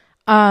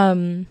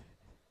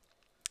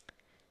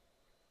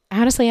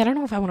 Honestly, I don't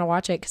know if I want to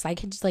watch it, because I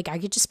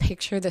could just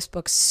picture this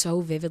book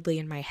so vividly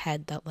in my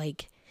head that,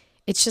 like,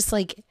 it's just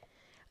like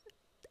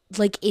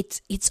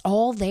it's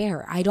all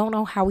there. I don't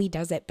know how he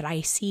does it, but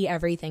I see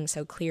everything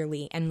so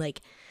clearly, and,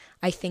 like,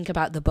 I think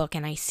about the book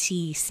and I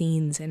see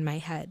scenes in my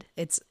head.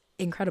 It's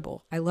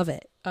incredible. I love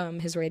it.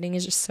 His writing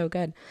is just so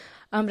good.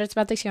 But it's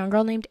about this young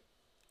girl named,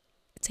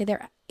 it's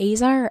either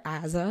Aza or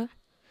Aza.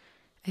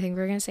 I think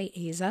we're gonna say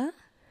Aza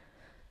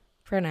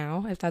for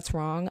now. If that's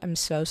wrong, I'm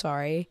so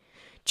sorry.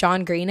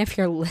 John Green, if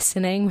you're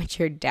listening, which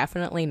you're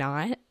definitely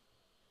not,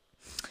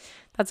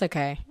 that's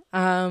okay.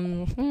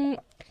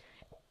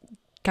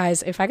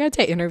 Guys, if I got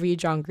to interview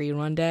John Green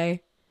one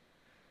day,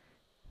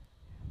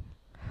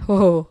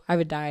 I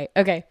would die.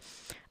 Okay.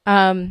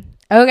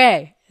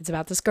 Okay. It's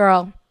about this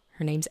girl.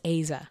 Her name's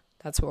Aza.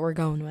 That's what we're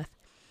going with.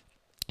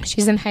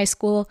 She's in high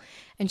school,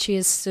 and she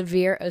has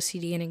severe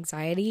OCD and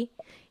anxiety.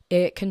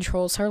 It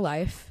controls her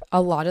life.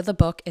 A lot of the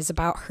book is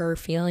about her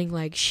feeling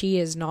like she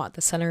is not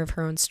the center of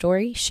her own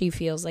story. She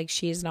feels like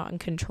she is not in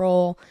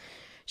control.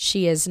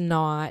 She is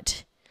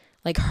not,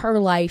 like, her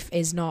life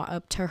is not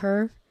up to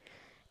her.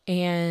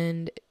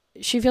 And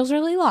she feels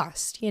really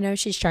lost.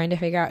 She's trying to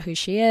figure out who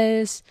she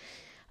is,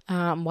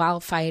 while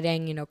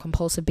fighting,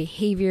 compulsive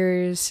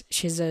behaviors.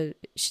 She's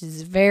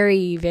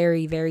very,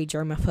 very, very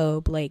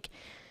germaphobe, like,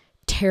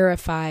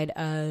 terrified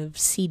of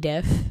C.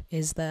 diff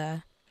is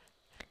the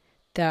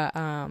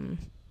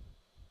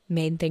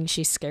main thing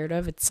she's scared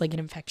of. It's like an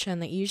infection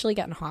that you usually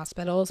get in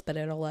hospitals, but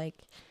it'll, like,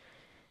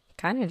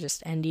 kind of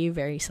just end you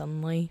very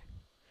suddenly.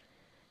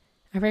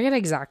 I forget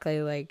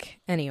exactly, like,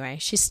 anyway,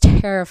 she's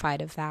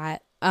terrified of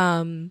that.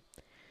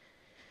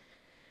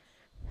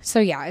 So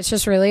yeah, it's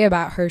just really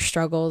about her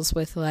struggles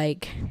with,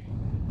 like,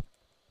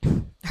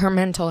 her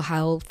mental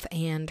health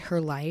and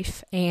her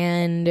life,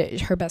 and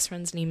her best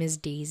friend's name is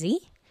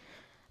Daisy.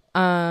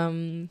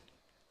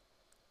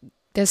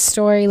 this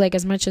story, like,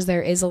 as much as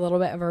there is a little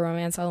bit of a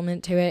romance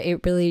element to it,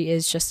 it really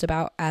is just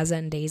about Asa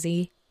and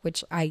Daisy,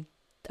 which I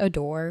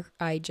adore.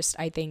 I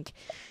think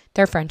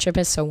their friendship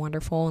is so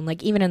wonderful, and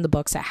like even in the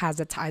books it has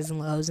its highs and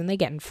lows, and they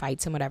get in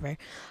fights and whatever.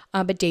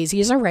 But Daisy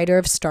is a writer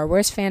of Star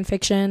Wars fan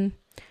fiction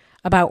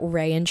about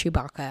Rey and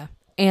Chewbacca,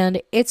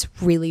 and it's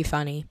really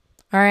funny.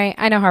 All right,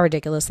 I know how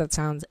ridiculous that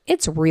sounds.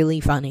 It's really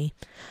funny.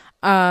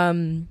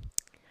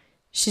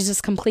 She's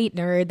this complete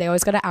nerd. They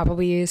always go to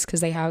Applebee's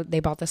because they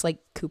bought this like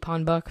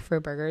coupon book for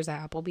burgers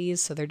at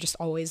Applebee's, so they're just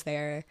always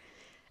there.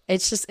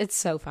 It's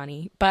so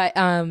funny. But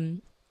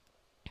Asa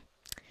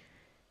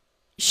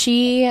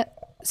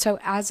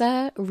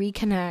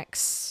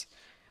reconnects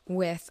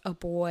with a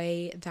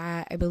boy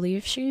that I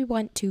believe she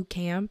went to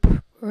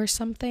camp or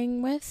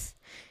something with.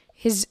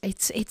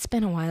 It's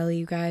been a while,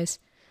 you guys.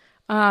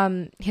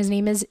 His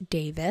name is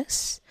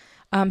Davis.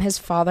 His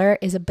father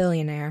is a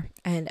billionaire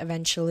and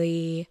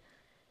eventually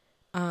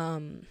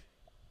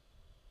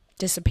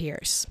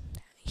disappears.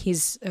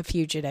 He's a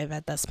fugitive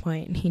at this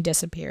point, and he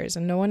disappears,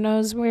 and no one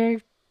knows where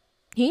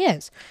he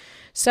is.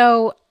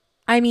 So,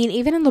 I mean,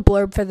 even in the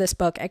blurb for this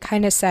book, it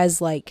kind of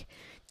says, like,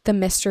 the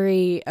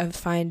mystery of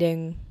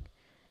finding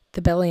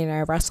the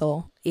billionaire,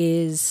 Russell,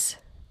 is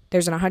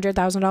there's an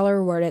 $100,000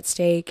 reward at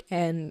stake,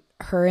 and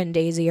her and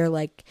Daisy are,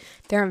 like,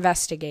 they're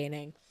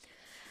investigating.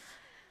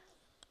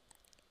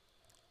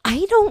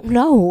 I don't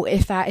know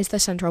if that is the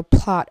central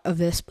plot of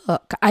this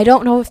book. I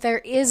don't know if there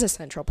is a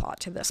central plot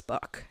to this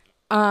book,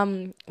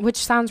 which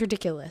sounds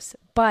ridiculous,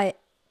 but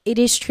it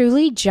is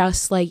truly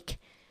just like,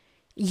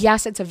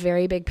 yes, it's a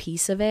very big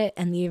piece of it,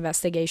 and the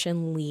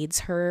investigation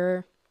leads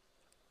her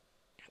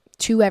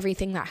to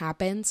everything that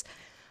happens,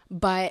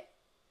 but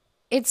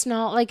it's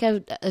not like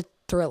a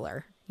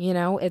thriller, you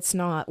know? It's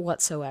not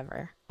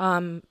whatsoever.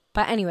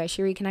 But anyway,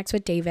 she reconnects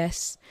with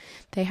Davis.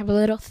 They have a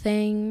little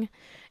thing.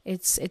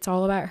 It's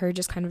all about her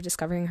just kind of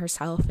discovering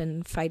herself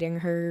and fighting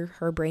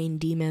her brain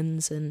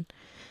demons, and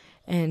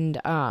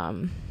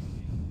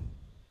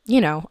you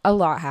know, a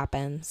lot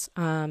happens.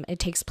 It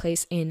takes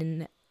place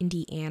in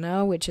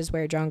Indiana, which is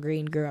where John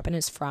Green grew up and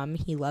is from.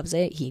 He loves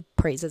it. He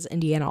praises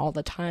Indiana all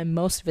the time.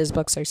 Most of his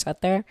books are set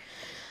there.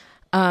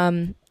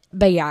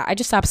 But yeah, I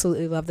just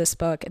absolutely love this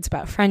book. It's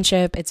about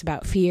friendship. It's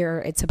about fear.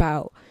 It's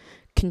about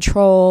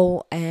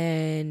control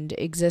and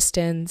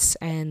existence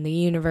and the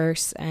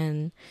universe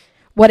and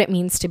what it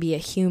means to be a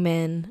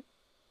human.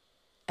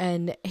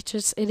 And it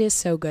is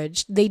so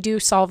good. They do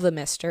solve the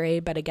mystery,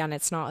 but again,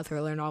 it's not a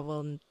thriller novel,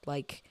 and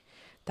like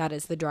that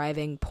is the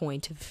driving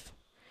point of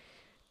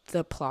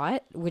the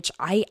plot, which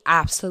I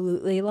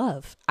absolutely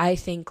love. I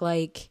think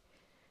like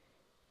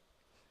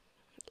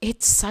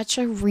it's such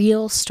a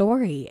real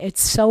story.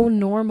 It's so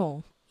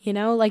normal, you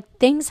know, like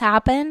things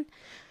happen,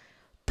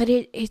 but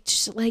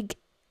it's like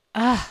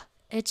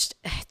it's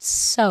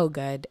so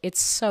good. It's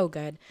so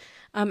good.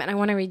 And I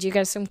want to read you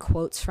guys some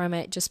quotes from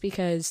it just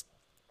because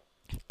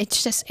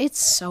it's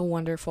so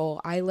wonderful.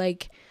 I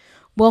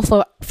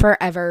will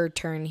forever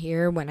turn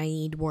here when I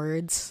need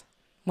words.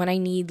 When I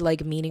need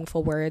like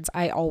meaningful words,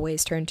 I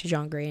always turn to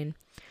John Green.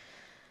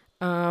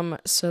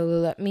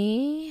 So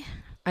I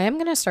am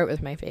going to start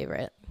with my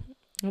favorite.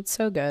 It's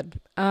so good.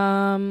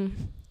 Let's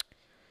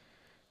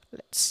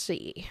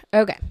see.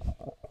 Okay.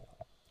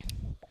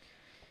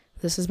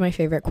 This is my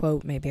favorite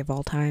quote maybe of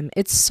all time.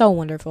 It's so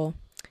wonderful.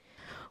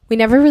 We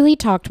never really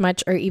talked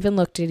much or even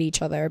looked at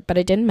each other, but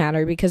it didn't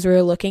matter because we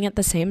were looking at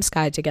the same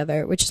sky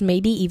together, which is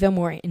maybe even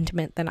more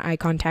intimate than eye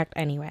contact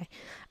anyway.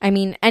 I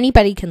mean,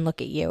 anybody can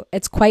look at you.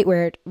 It's quite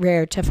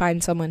rare to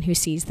find someone who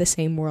sees the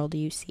same world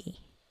you see.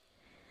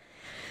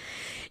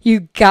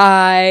 You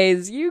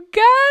guys!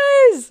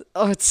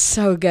 Oh, it's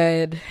so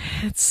good.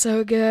 It's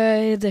so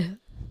good.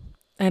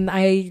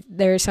 And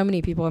there are so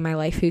many people in my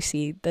life who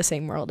see the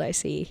same world I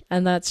see.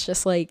 And that's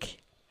just like,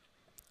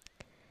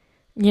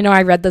 you know,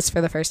 I read this for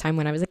the first time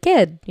when I was a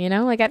kid, you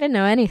know, like I didn't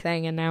know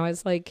anything. And now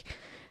as like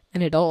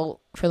an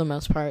adult for the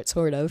most part,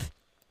 sort of.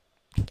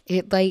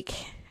 It like,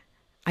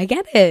 I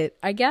get it.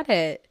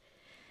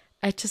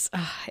 It's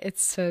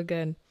so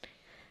good.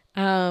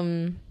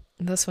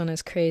 This one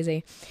is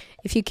crazy.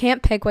 If you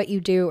can't pick what you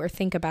do or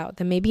think about,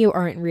 then maybe you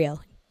aren't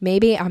real.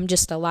 Maybe I'm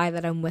just a lie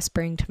that I'm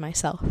whispering to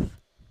myself.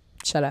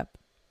 Shut up.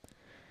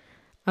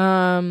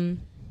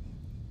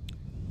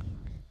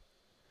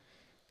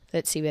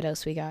 Let's see what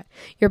else we got.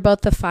 You're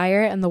both the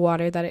fire and the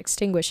water that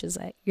extinguishes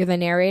it. You're the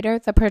narrator,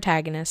 the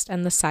protagonist,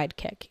 and the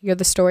sidekick. You're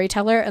the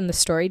storyteller and the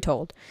story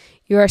told.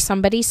 You are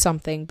somebody's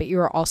something, but you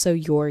are also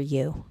your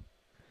you.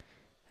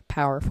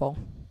 Powerful.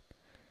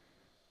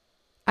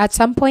 At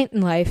some point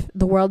in life,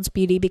 the world's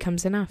beauty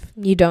becomes enough.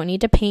 You don't need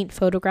to paint,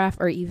 photograph,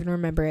 or even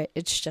remember it.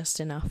 It's just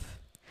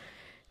enough.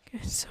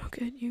 It's so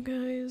good, you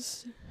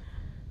guys.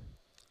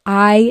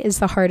 I is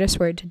the hardest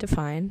word to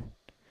define.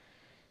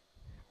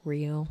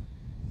 Real.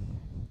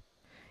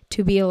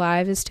 To be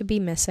alive is to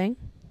be missing.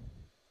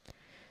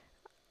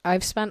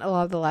 I've spent a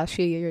lot of the last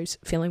few years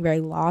feeling very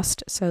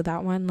lost, so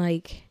that one,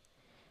 like,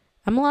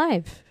 I'm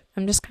alive.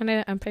 I'm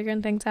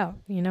figuring things out,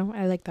 you know?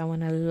 I like that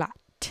one a lot.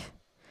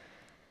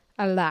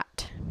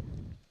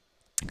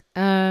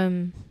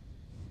 Um,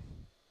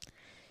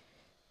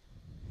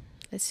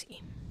 let's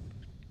see.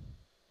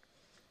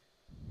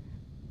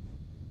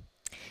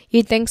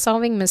 You'd think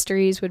solving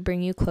mysteries would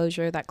bring you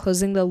closure, that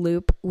closing the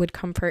loop would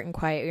comfort and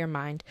quiet your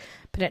mind,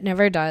 but it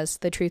never does.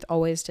 The truth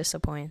always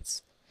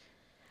disappoints.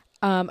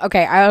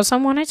 Okay, I also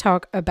want to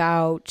talk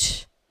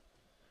about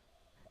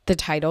the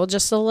title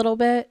just a little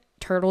bit,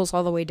 Turtles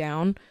All the Way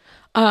Down.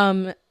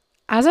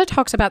 As it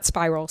talks about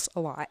spirals a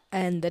lot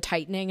and the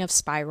tightening of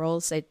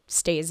spirals, it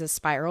stays a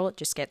spiral, it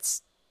just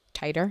gets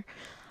tighter.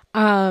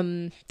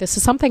 This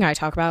is something I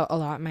talk about a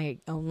lot in my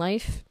own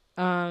life.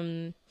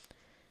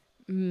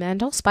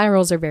 Mental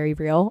spirals are very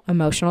real.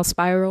 Emotional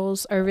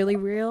spirals are really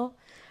real.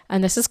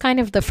 And this is kind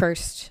of the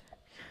first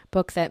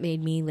book that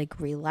made me like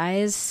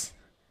realize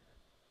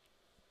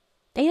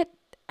it,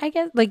 I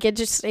guess, like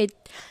it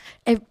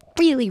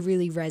really,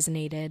 really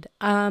resonated.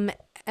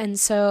 And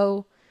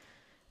so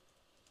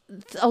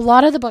a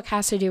lot of the book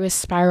has to do with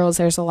spirals.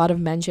 There's a lot of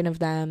mention of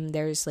them.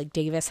 There's like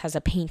Davis has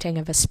a painting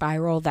of a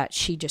spiral that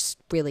she just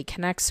really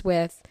connects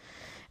with.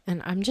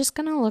 And I'm just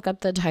going to look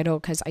up the title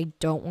because I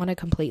don't want to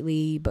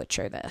completely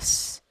butcher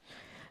this.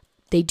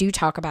 They do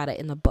talk about it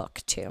in the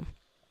book too.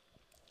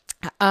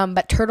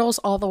 But Turtles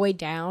All the Way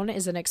Down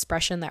is an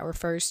expression that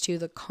refers to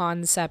the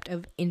concept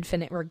of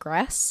infinite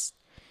regress,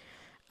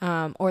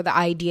 or the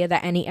idea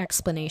that any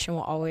explanation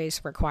will always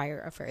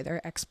require a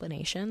further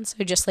explanation.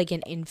 So just like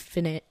an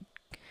infinite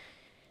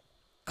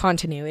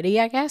continuity,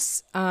 I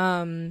guess.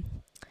 Someone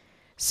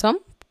said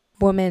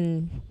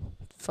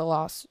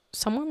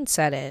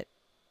it.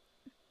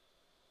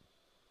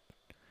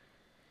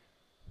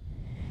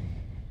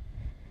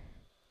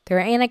 There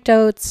are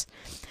anecdotes.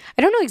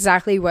 I don't know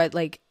exactly what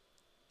like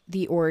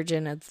the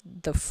origin of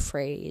the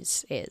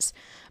phrase is,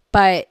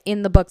 but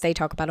in the book they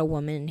talk about a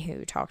woman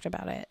who talked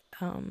about it.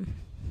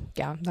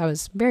 Yeah, that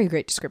was a very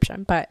great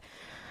description, but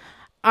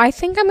I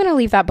think I'm going to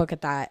leave that book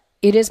at that.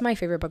 It is my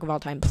favorite book of all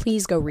time.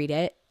 Please go read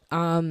it.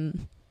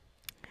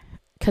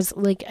 Cause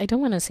like, I don't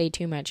want to say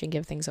too much and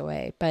give things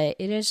away, but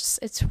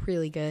it's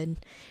really good.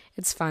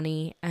 It's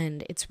funny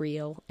and it's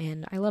real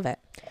and I love it.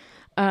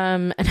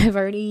 And I've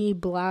already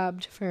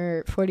blabbed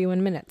for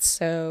 41 minutes,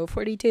 so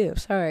 42,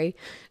 sorry.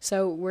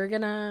 So we're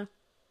gonna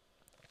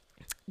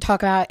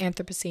talk about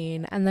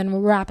Anthropocene and then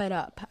we'll wrap it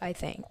up, I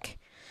think.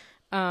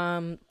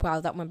 Wow,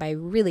 that went by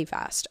really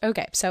fast.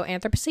 Okay, so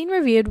Anthropocene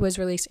Reviewed was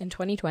released in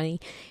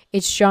 2020.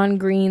 It's John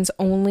Green's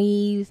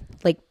only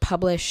like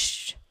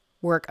published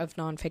work of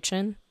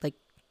nonfiction, like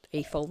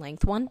a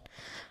full-length one.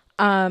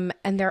 And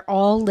they're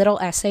all little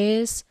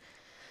essays.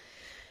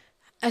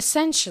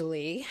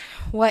 Essentially,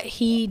 what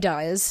he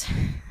does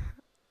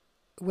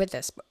with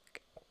this book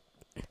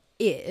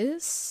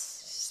is...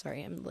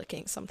 Sorry, I'm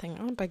looking something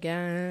up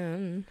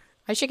again.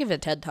 I should give it a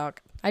TED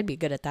Talk. I'd be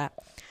good at that.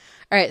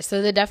 All right,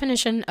 so the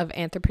definition of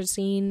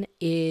Anthropocene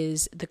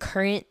is the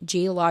current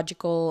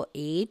geological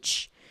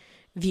age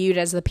viewed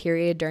as the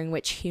period during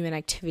which human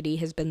activity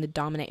has been the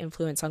dominant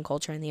influence on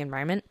culture and the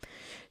environment.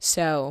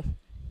 So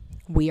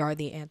we are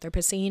the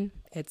Anthropocene.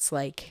 It's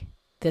like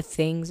the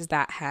things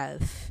that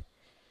have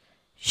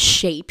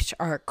shaped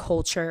our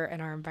culture and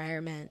our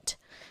environment.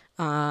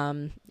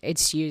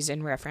 It's used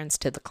in reference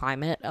to the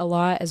climate a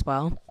lot as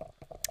well.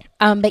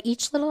 But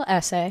each little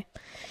essay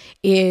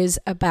is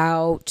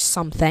about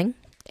something.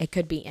 It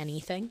could be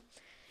anything.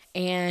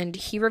 And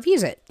he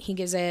reviews it. He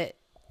gives it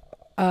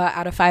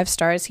out of 5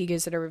 stars. He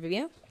gives it a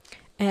review.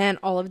 And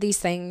all of these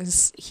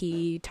things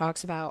he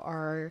talks about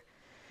are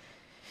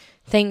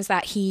things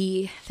that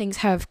he thinks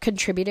have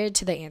contributed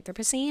to the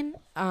Anthropocene.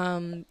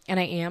 And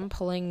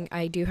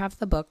I do have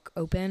the book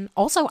open.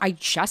 Also, I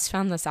just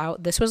found this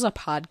out. This was a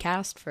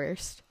podcast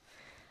first.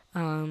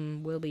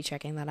 We'll be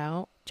checking that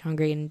out. John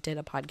Green did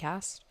a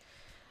podcast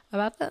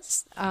about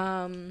this.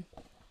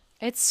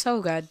 It's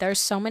so good. There's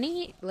so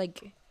many,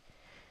 like,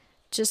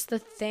 just the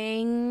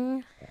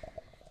thing.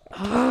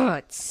 Oh,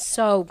 it's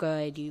so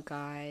good, you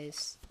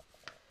guys.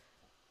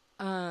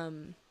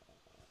 But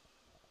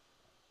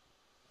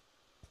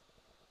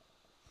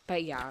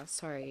yeah,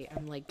 sorry,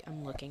 I'm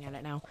looking at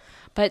it now.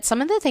 But some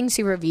of the things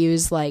he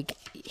reviews, like,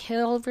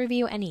 he'll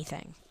review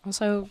anything.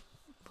 Also,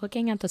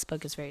 looking at this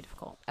book is very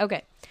difficult.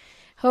 Okay,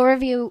 he'll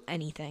review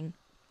anything.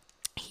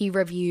 He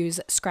reviews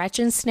Scratch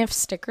and Sniff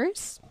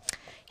stickers,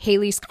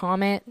 Halley's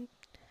Comet,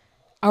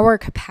 Our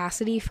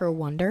Capacity for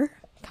Wonder.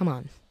 Come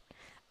on.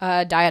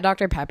 Diet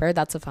Dr. Pepper,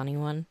 that's a funny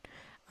one.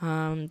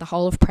 The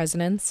Hall of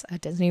Presidents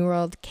at Disney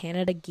World,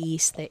 Canada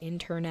Geese, the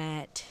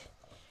Internet,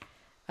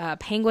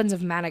 Penguins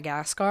of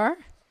Madagascar,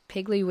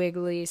 Piggly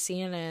Wiggly,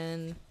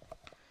 CNN.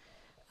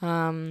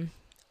 Auld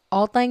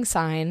Lang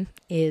Syne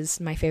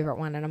is my favorite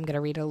one, and I'm going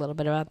to read a little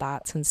bit about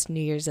that since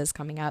New Year's is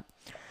coming up.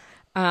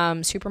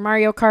 Super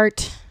Mario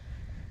Kart,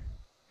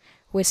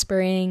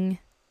 Whispering,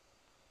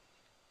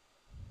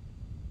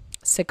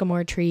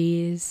 Sycamore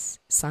Trees,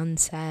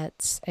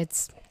 Sunsets.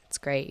 It's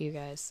great, you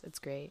guys. It's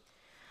great.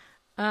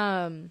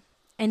 And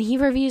he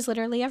reviews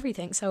literally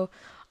everything. So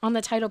on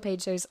the title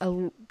page, there's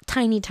a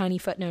tiny, tiny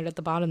footnote at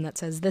the bottom that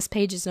says, this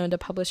page is known to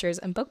publishers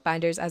and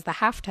bookbinders as the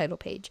half title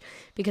page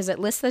because it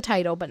lists the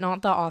title but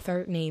not the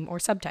author, name, or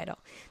subtitle.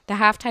 The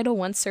half title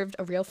once served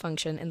a real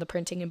function in the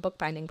printing and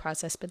bookbinding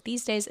process, but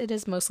these days it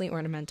is mostly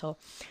ornamental.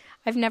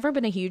 I've never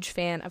been a huge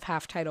fan of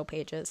half title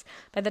pages.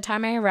 By the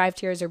time I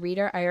arrived here as a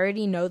reader, I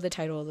already know the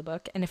title of the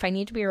book, and if I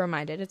need to be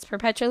reminded, it's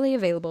perpetually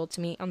available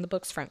to me on the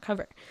book's front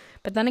cover.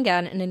 But then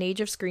again, in an age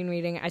of screen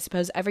reading, I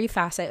suppose every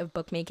facet of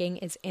bookmaking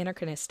is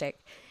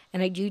anachronistic,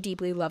 and I do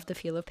deeply love the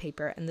feel of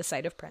paper and the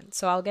sight of print,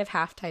 so I'll give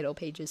half title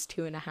pages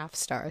 2.5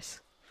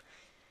 stars.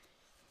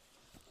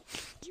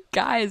 You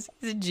guys,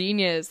 he's a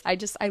genius.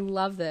 I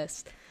love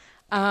this.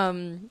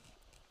 So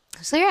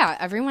yeah,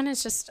 everyone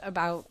is just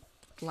about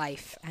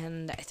life,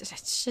 and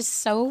it's just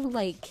so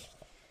like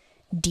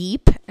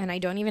deep, and I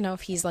don't even know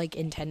if he's like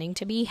intending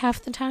to be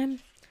half the time.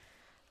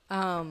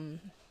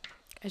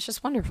 It's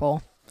just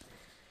wonderful.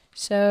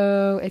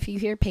 So if you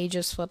hear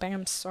pages flipping,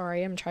 I'm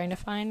sorry. I'm trying to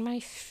find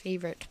my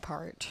favorite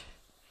part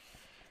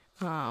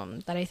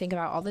that I think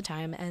about all the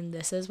time, and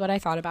this is what I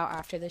thought about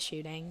after the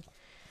shooting.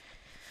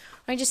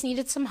 I just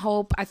needed some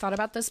hope. I thought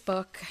about this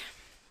book.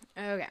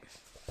 Okay,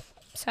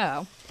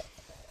 so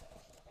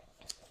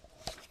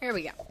here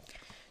we go.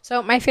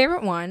 So my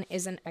favorite one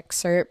is an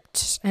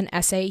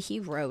essay he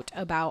wrote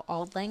about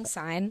Auld Lang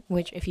Syne,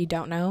 which, if you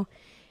don't know,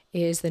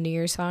 is the New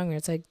Year's song where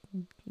it's like,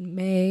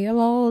 may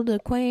old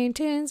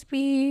acquaintance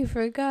be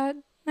forgot.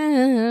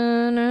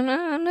 Na, na,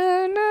 na,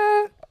 na,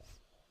 na.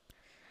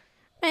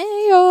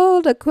 May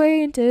old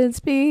acquaintance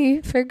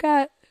be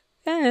forgot.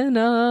 And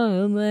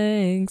Auld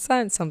Lang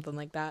Syne, something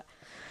like that.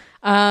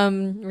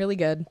 Really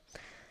good,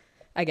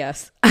 I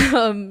guess.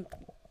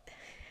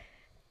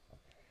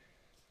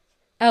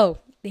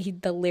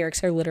 The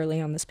lyrics are literally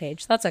on this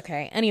page. That's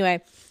okay.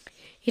 Anyway,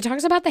 he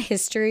talks about the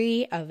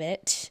history of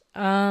it.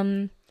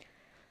 And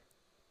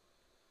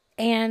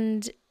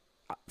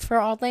for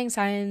Auld Lang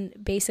Syne,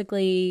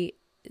 basically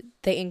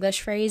the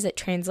English phrase, it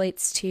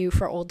translates to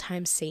for old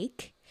time's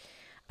sake.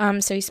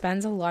 So he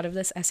spends a lot of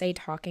this essay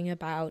talking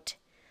about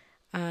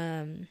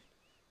the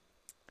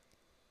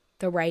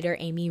writer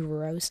Amy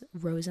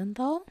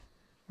Rosenthal.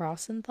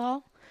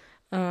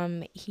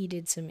 He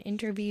did some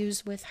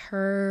interviews with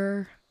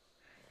her.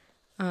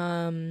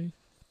 Okay,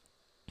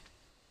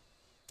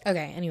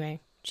 anyway,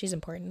 she's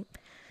important.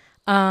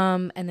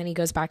 And then he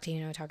goes back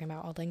to, talking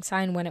about Auld Lang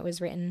Syne, when it was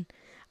written.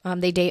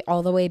 They date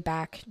all the way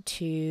back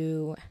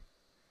to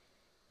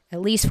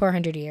at least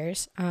 400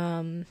 years.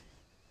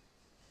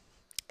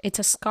 It's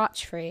a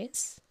Scotch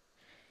phrase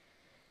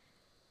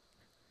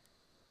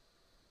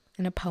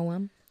in a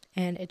poem,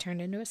 and it turned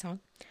into a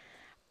song.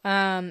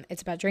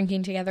 It's about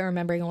drinking together,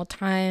 remembering old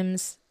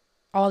times.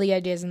 All the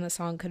ideas in the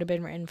song could have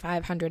been written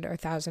 500 or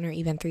 1,000 or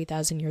even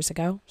 3,000 years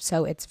ago.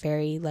 So it's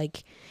very,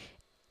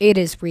 it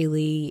is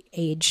really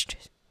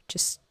aged.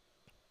 It's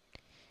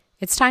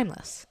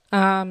timeless.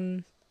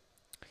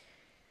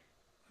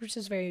 Which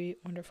is very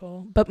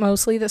wonderful. But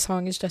mostly the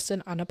song is just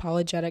an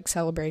unapologetic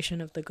celebration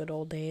of the good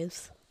old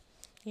days.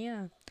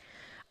 Yeah.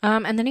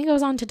 And then he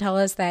goes on to tell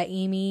us that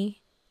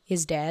Amy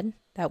is dead.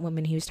 That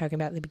woman he was talking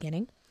about at the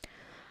beginning.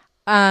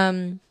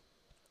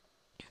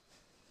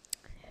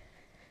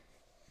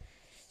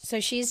 So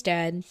she's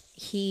dead.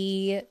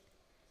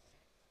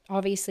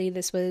 Obviously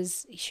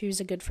she was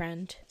a good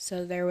friend.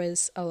 So there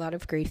was a lot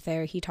of grief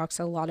there. He talks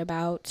a lot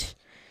about,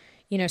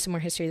 some more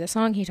history of the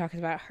song. He talks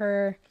about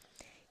her.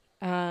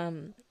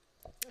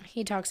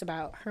 He talks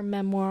about her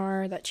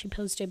memoir that she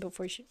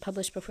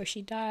published before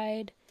she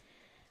died.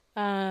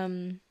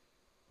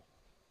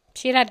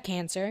 She had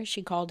cancer.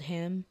 She called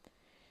him.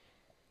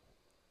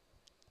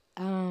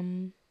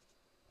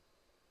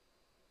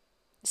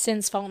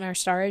 Since Fault in Our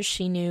Stars,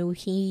 he knew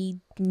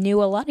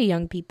a lot of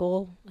young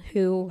people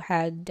who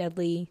had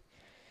deadly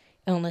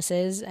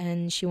illnesses,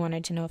 and she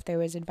wanted to know if there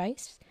was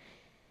advice.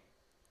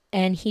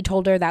 And he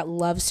told her that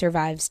love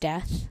survives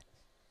death,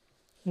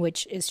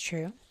 which is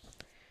true.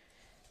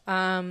 She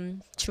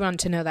wanted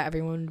to know that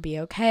everyone would be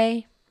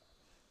okay.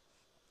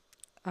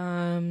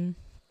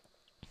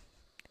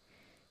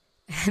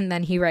 And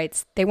then he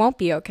writes, they won't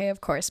be okay,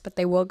 of course, but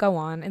they will go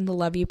on, and the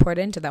love you poured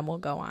into them will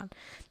go on.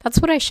 That's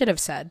what I should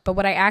have said, but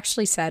what I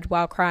actually said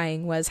while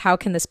crying was, how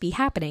can this be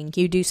happening?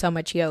 You do so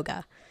much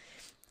yoga.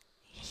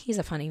 He's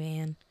a funny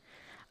man.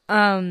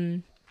 All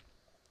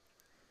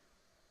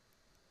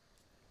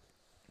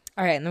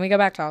right, and then we go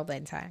back to Auld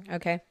Lang Syne,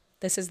 okay?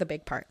 This is the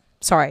big part.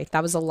 Sorry,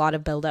 that was a lot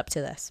of build up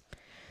to this.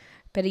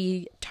 But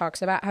he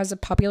talks about how it's a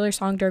popular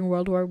song during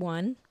World War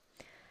I.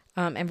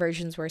 And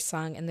versions were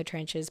sung in the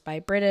trenches by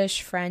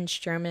British,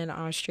 French, German,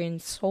 Austrian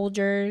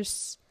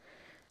soldiers.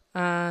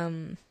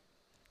 A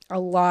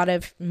lot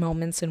of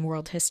moments in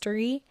world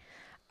history.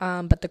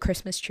 But the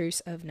Christmas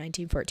truce of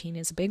 1914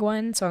 is a big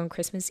one. So on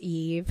Christmas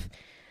Eve,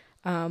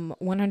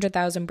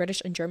 100,000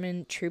 British and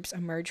German troops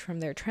emerged from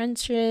their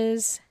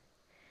trenches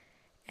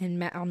and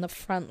met on the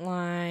front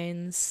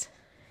lines.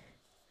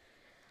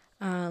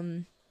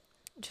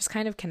 Just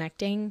kind of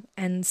connecting.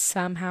 And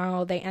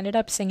somehow they ended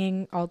up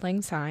singing Auld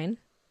Lang Syne.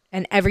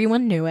 And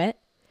everyone knew it.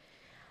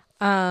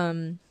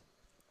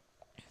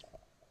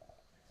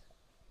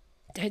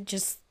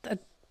 Just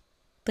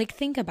like,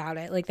 think about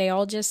it. Like, they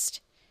all just,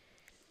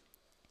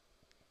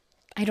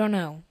 I don't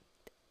know.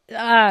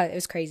 It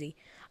was crazy.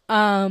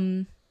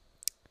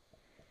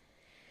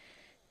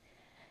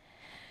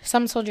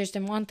 Some soldiers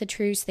didn't want the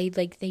truce. They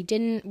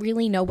didn't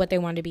really know what they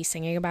wanted to be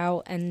singing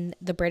about, and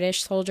the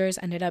British soldiers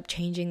ended up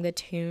changing the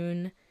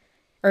tune,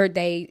 or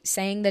they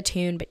sang the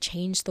tune but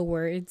changed the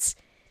words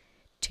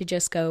to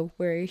just go,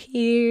 we're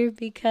here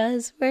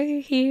because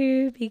we're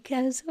here,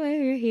 because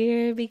we're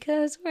here,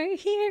 because we're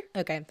here.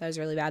 Okay, that was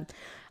really bad.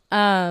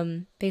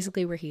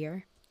 Basically, we're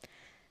here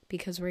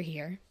because we're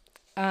here.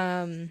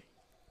 And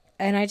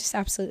I just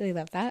absolutely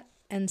love that.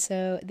 And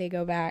so he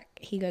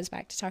goes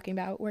back to talking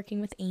about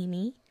working with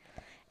Amy.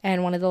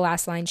 And one of the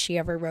last lines she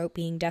ever wrote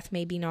being, death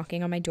may be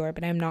knocking on my door,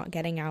 but I'm not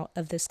getting out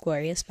of this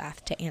glorious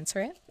bath to answer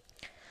it.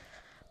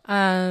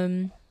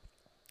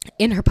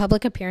 In her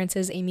public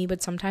appearances, Amy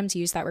would sometimes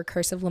use that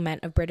recursive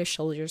lament of British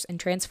soldiers and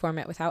transform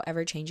it without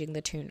ever changing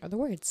the tune or the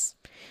words.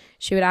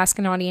 She would ask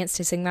an audience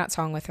to sing that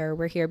song with her,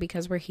 we're here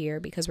because we're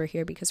here, because we're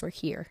here, because we're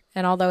here.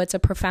 And although it's a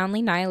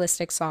profoundly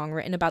nihilistic song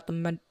written about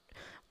the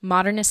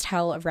modernist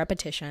hell of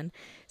repetition,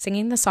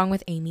 singing the song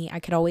with Amy,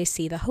 I could always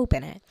see the hope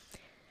in it.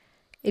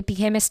 It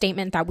became a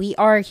statement that we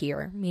are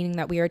here, meaning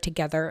that we are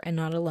together and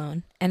not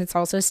alone. And it's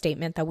also a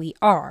statement that we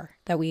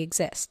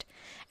exist.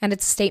 And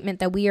it's a statement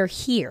that we are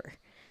here,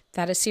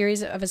 that a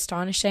series of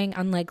astonishing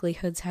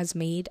unlikelihoods has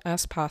made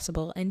us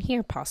possible and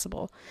here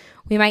possible.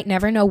 We might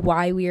never know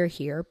why we are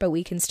here, but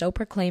we can still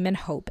proclaim and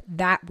hope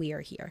that we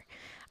are here.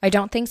 I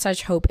don't think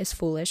such hope is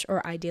foolish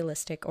or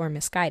idealistic or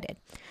misguided.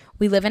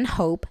 We live in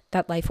hope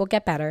that life will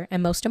get better,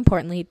 and most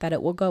importantly, that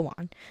it will go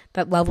on,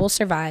 that love will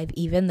survive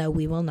even though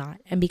we will not.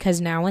 And because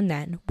now and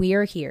then, we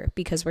are here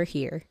because we're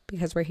here,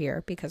 because we're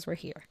here, because we're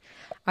here.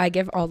 I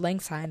give Auld Lang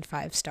Syne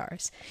 5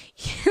 stars.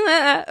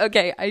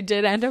 Okay, I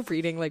did end up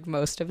reading like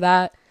most of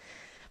that,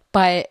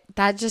 but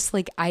that just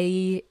like,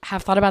 I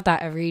have thought about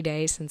that every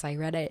day since I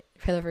read it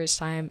for the first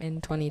time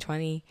in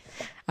 2020.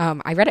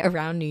 I read it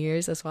around New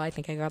Year's as well. I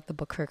think I got the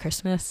book for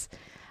Christmas.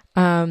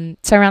 So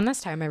around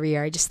this time every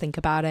year, I just think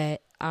about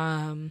it.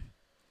 And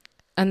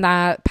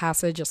that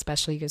passage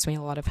especially gives me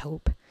a lot of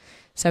hope.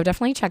 So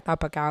definitely check that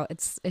book out.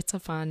 It's a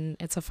fun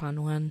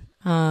one.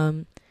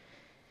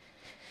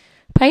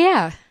 But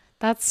yeah,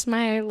 that's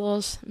my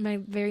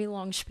very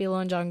long spiel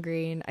on John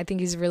Green. I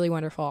think he's a really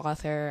wonderful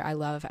author. I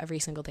love every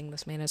single thing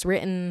this man has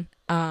written.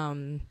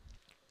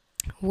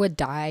 Would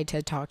die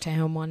to talk to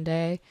him one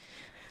day,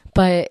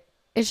 but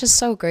it's just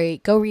so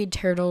great. Go read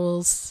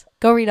Turtles.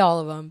 Go read all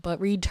of them, but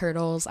read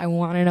Turtles. I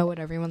want to know what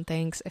everyone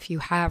thinks if you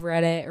have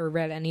read it or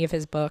read any of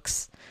his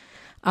books.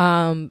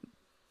 But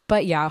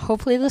yeah,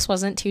 hopefully this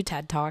wasn't too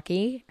TED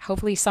Talky.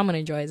 Hopefully someone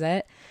enjoys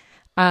it.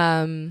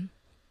 I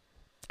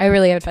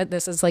really have,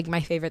 this is like my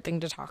favorite thing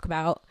to talk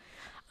about.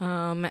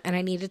 And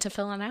I needed to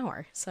fill an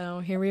hour. So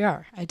here we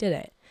are. I did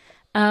it.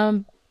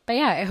 But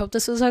yeah, I hope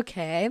this was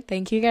okay.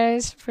 Thank you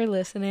guys for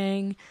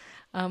listening.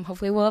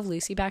 Hopefully we'll have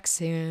Lucy back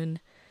soon.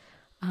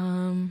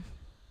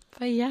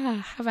 But yeah,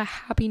 have a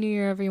happy new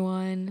year,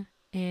 everyone.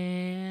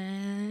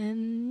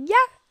 And yeah,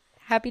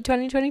 happy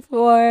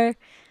 2024.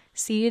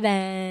 See you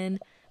then.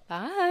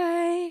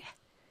 Bye.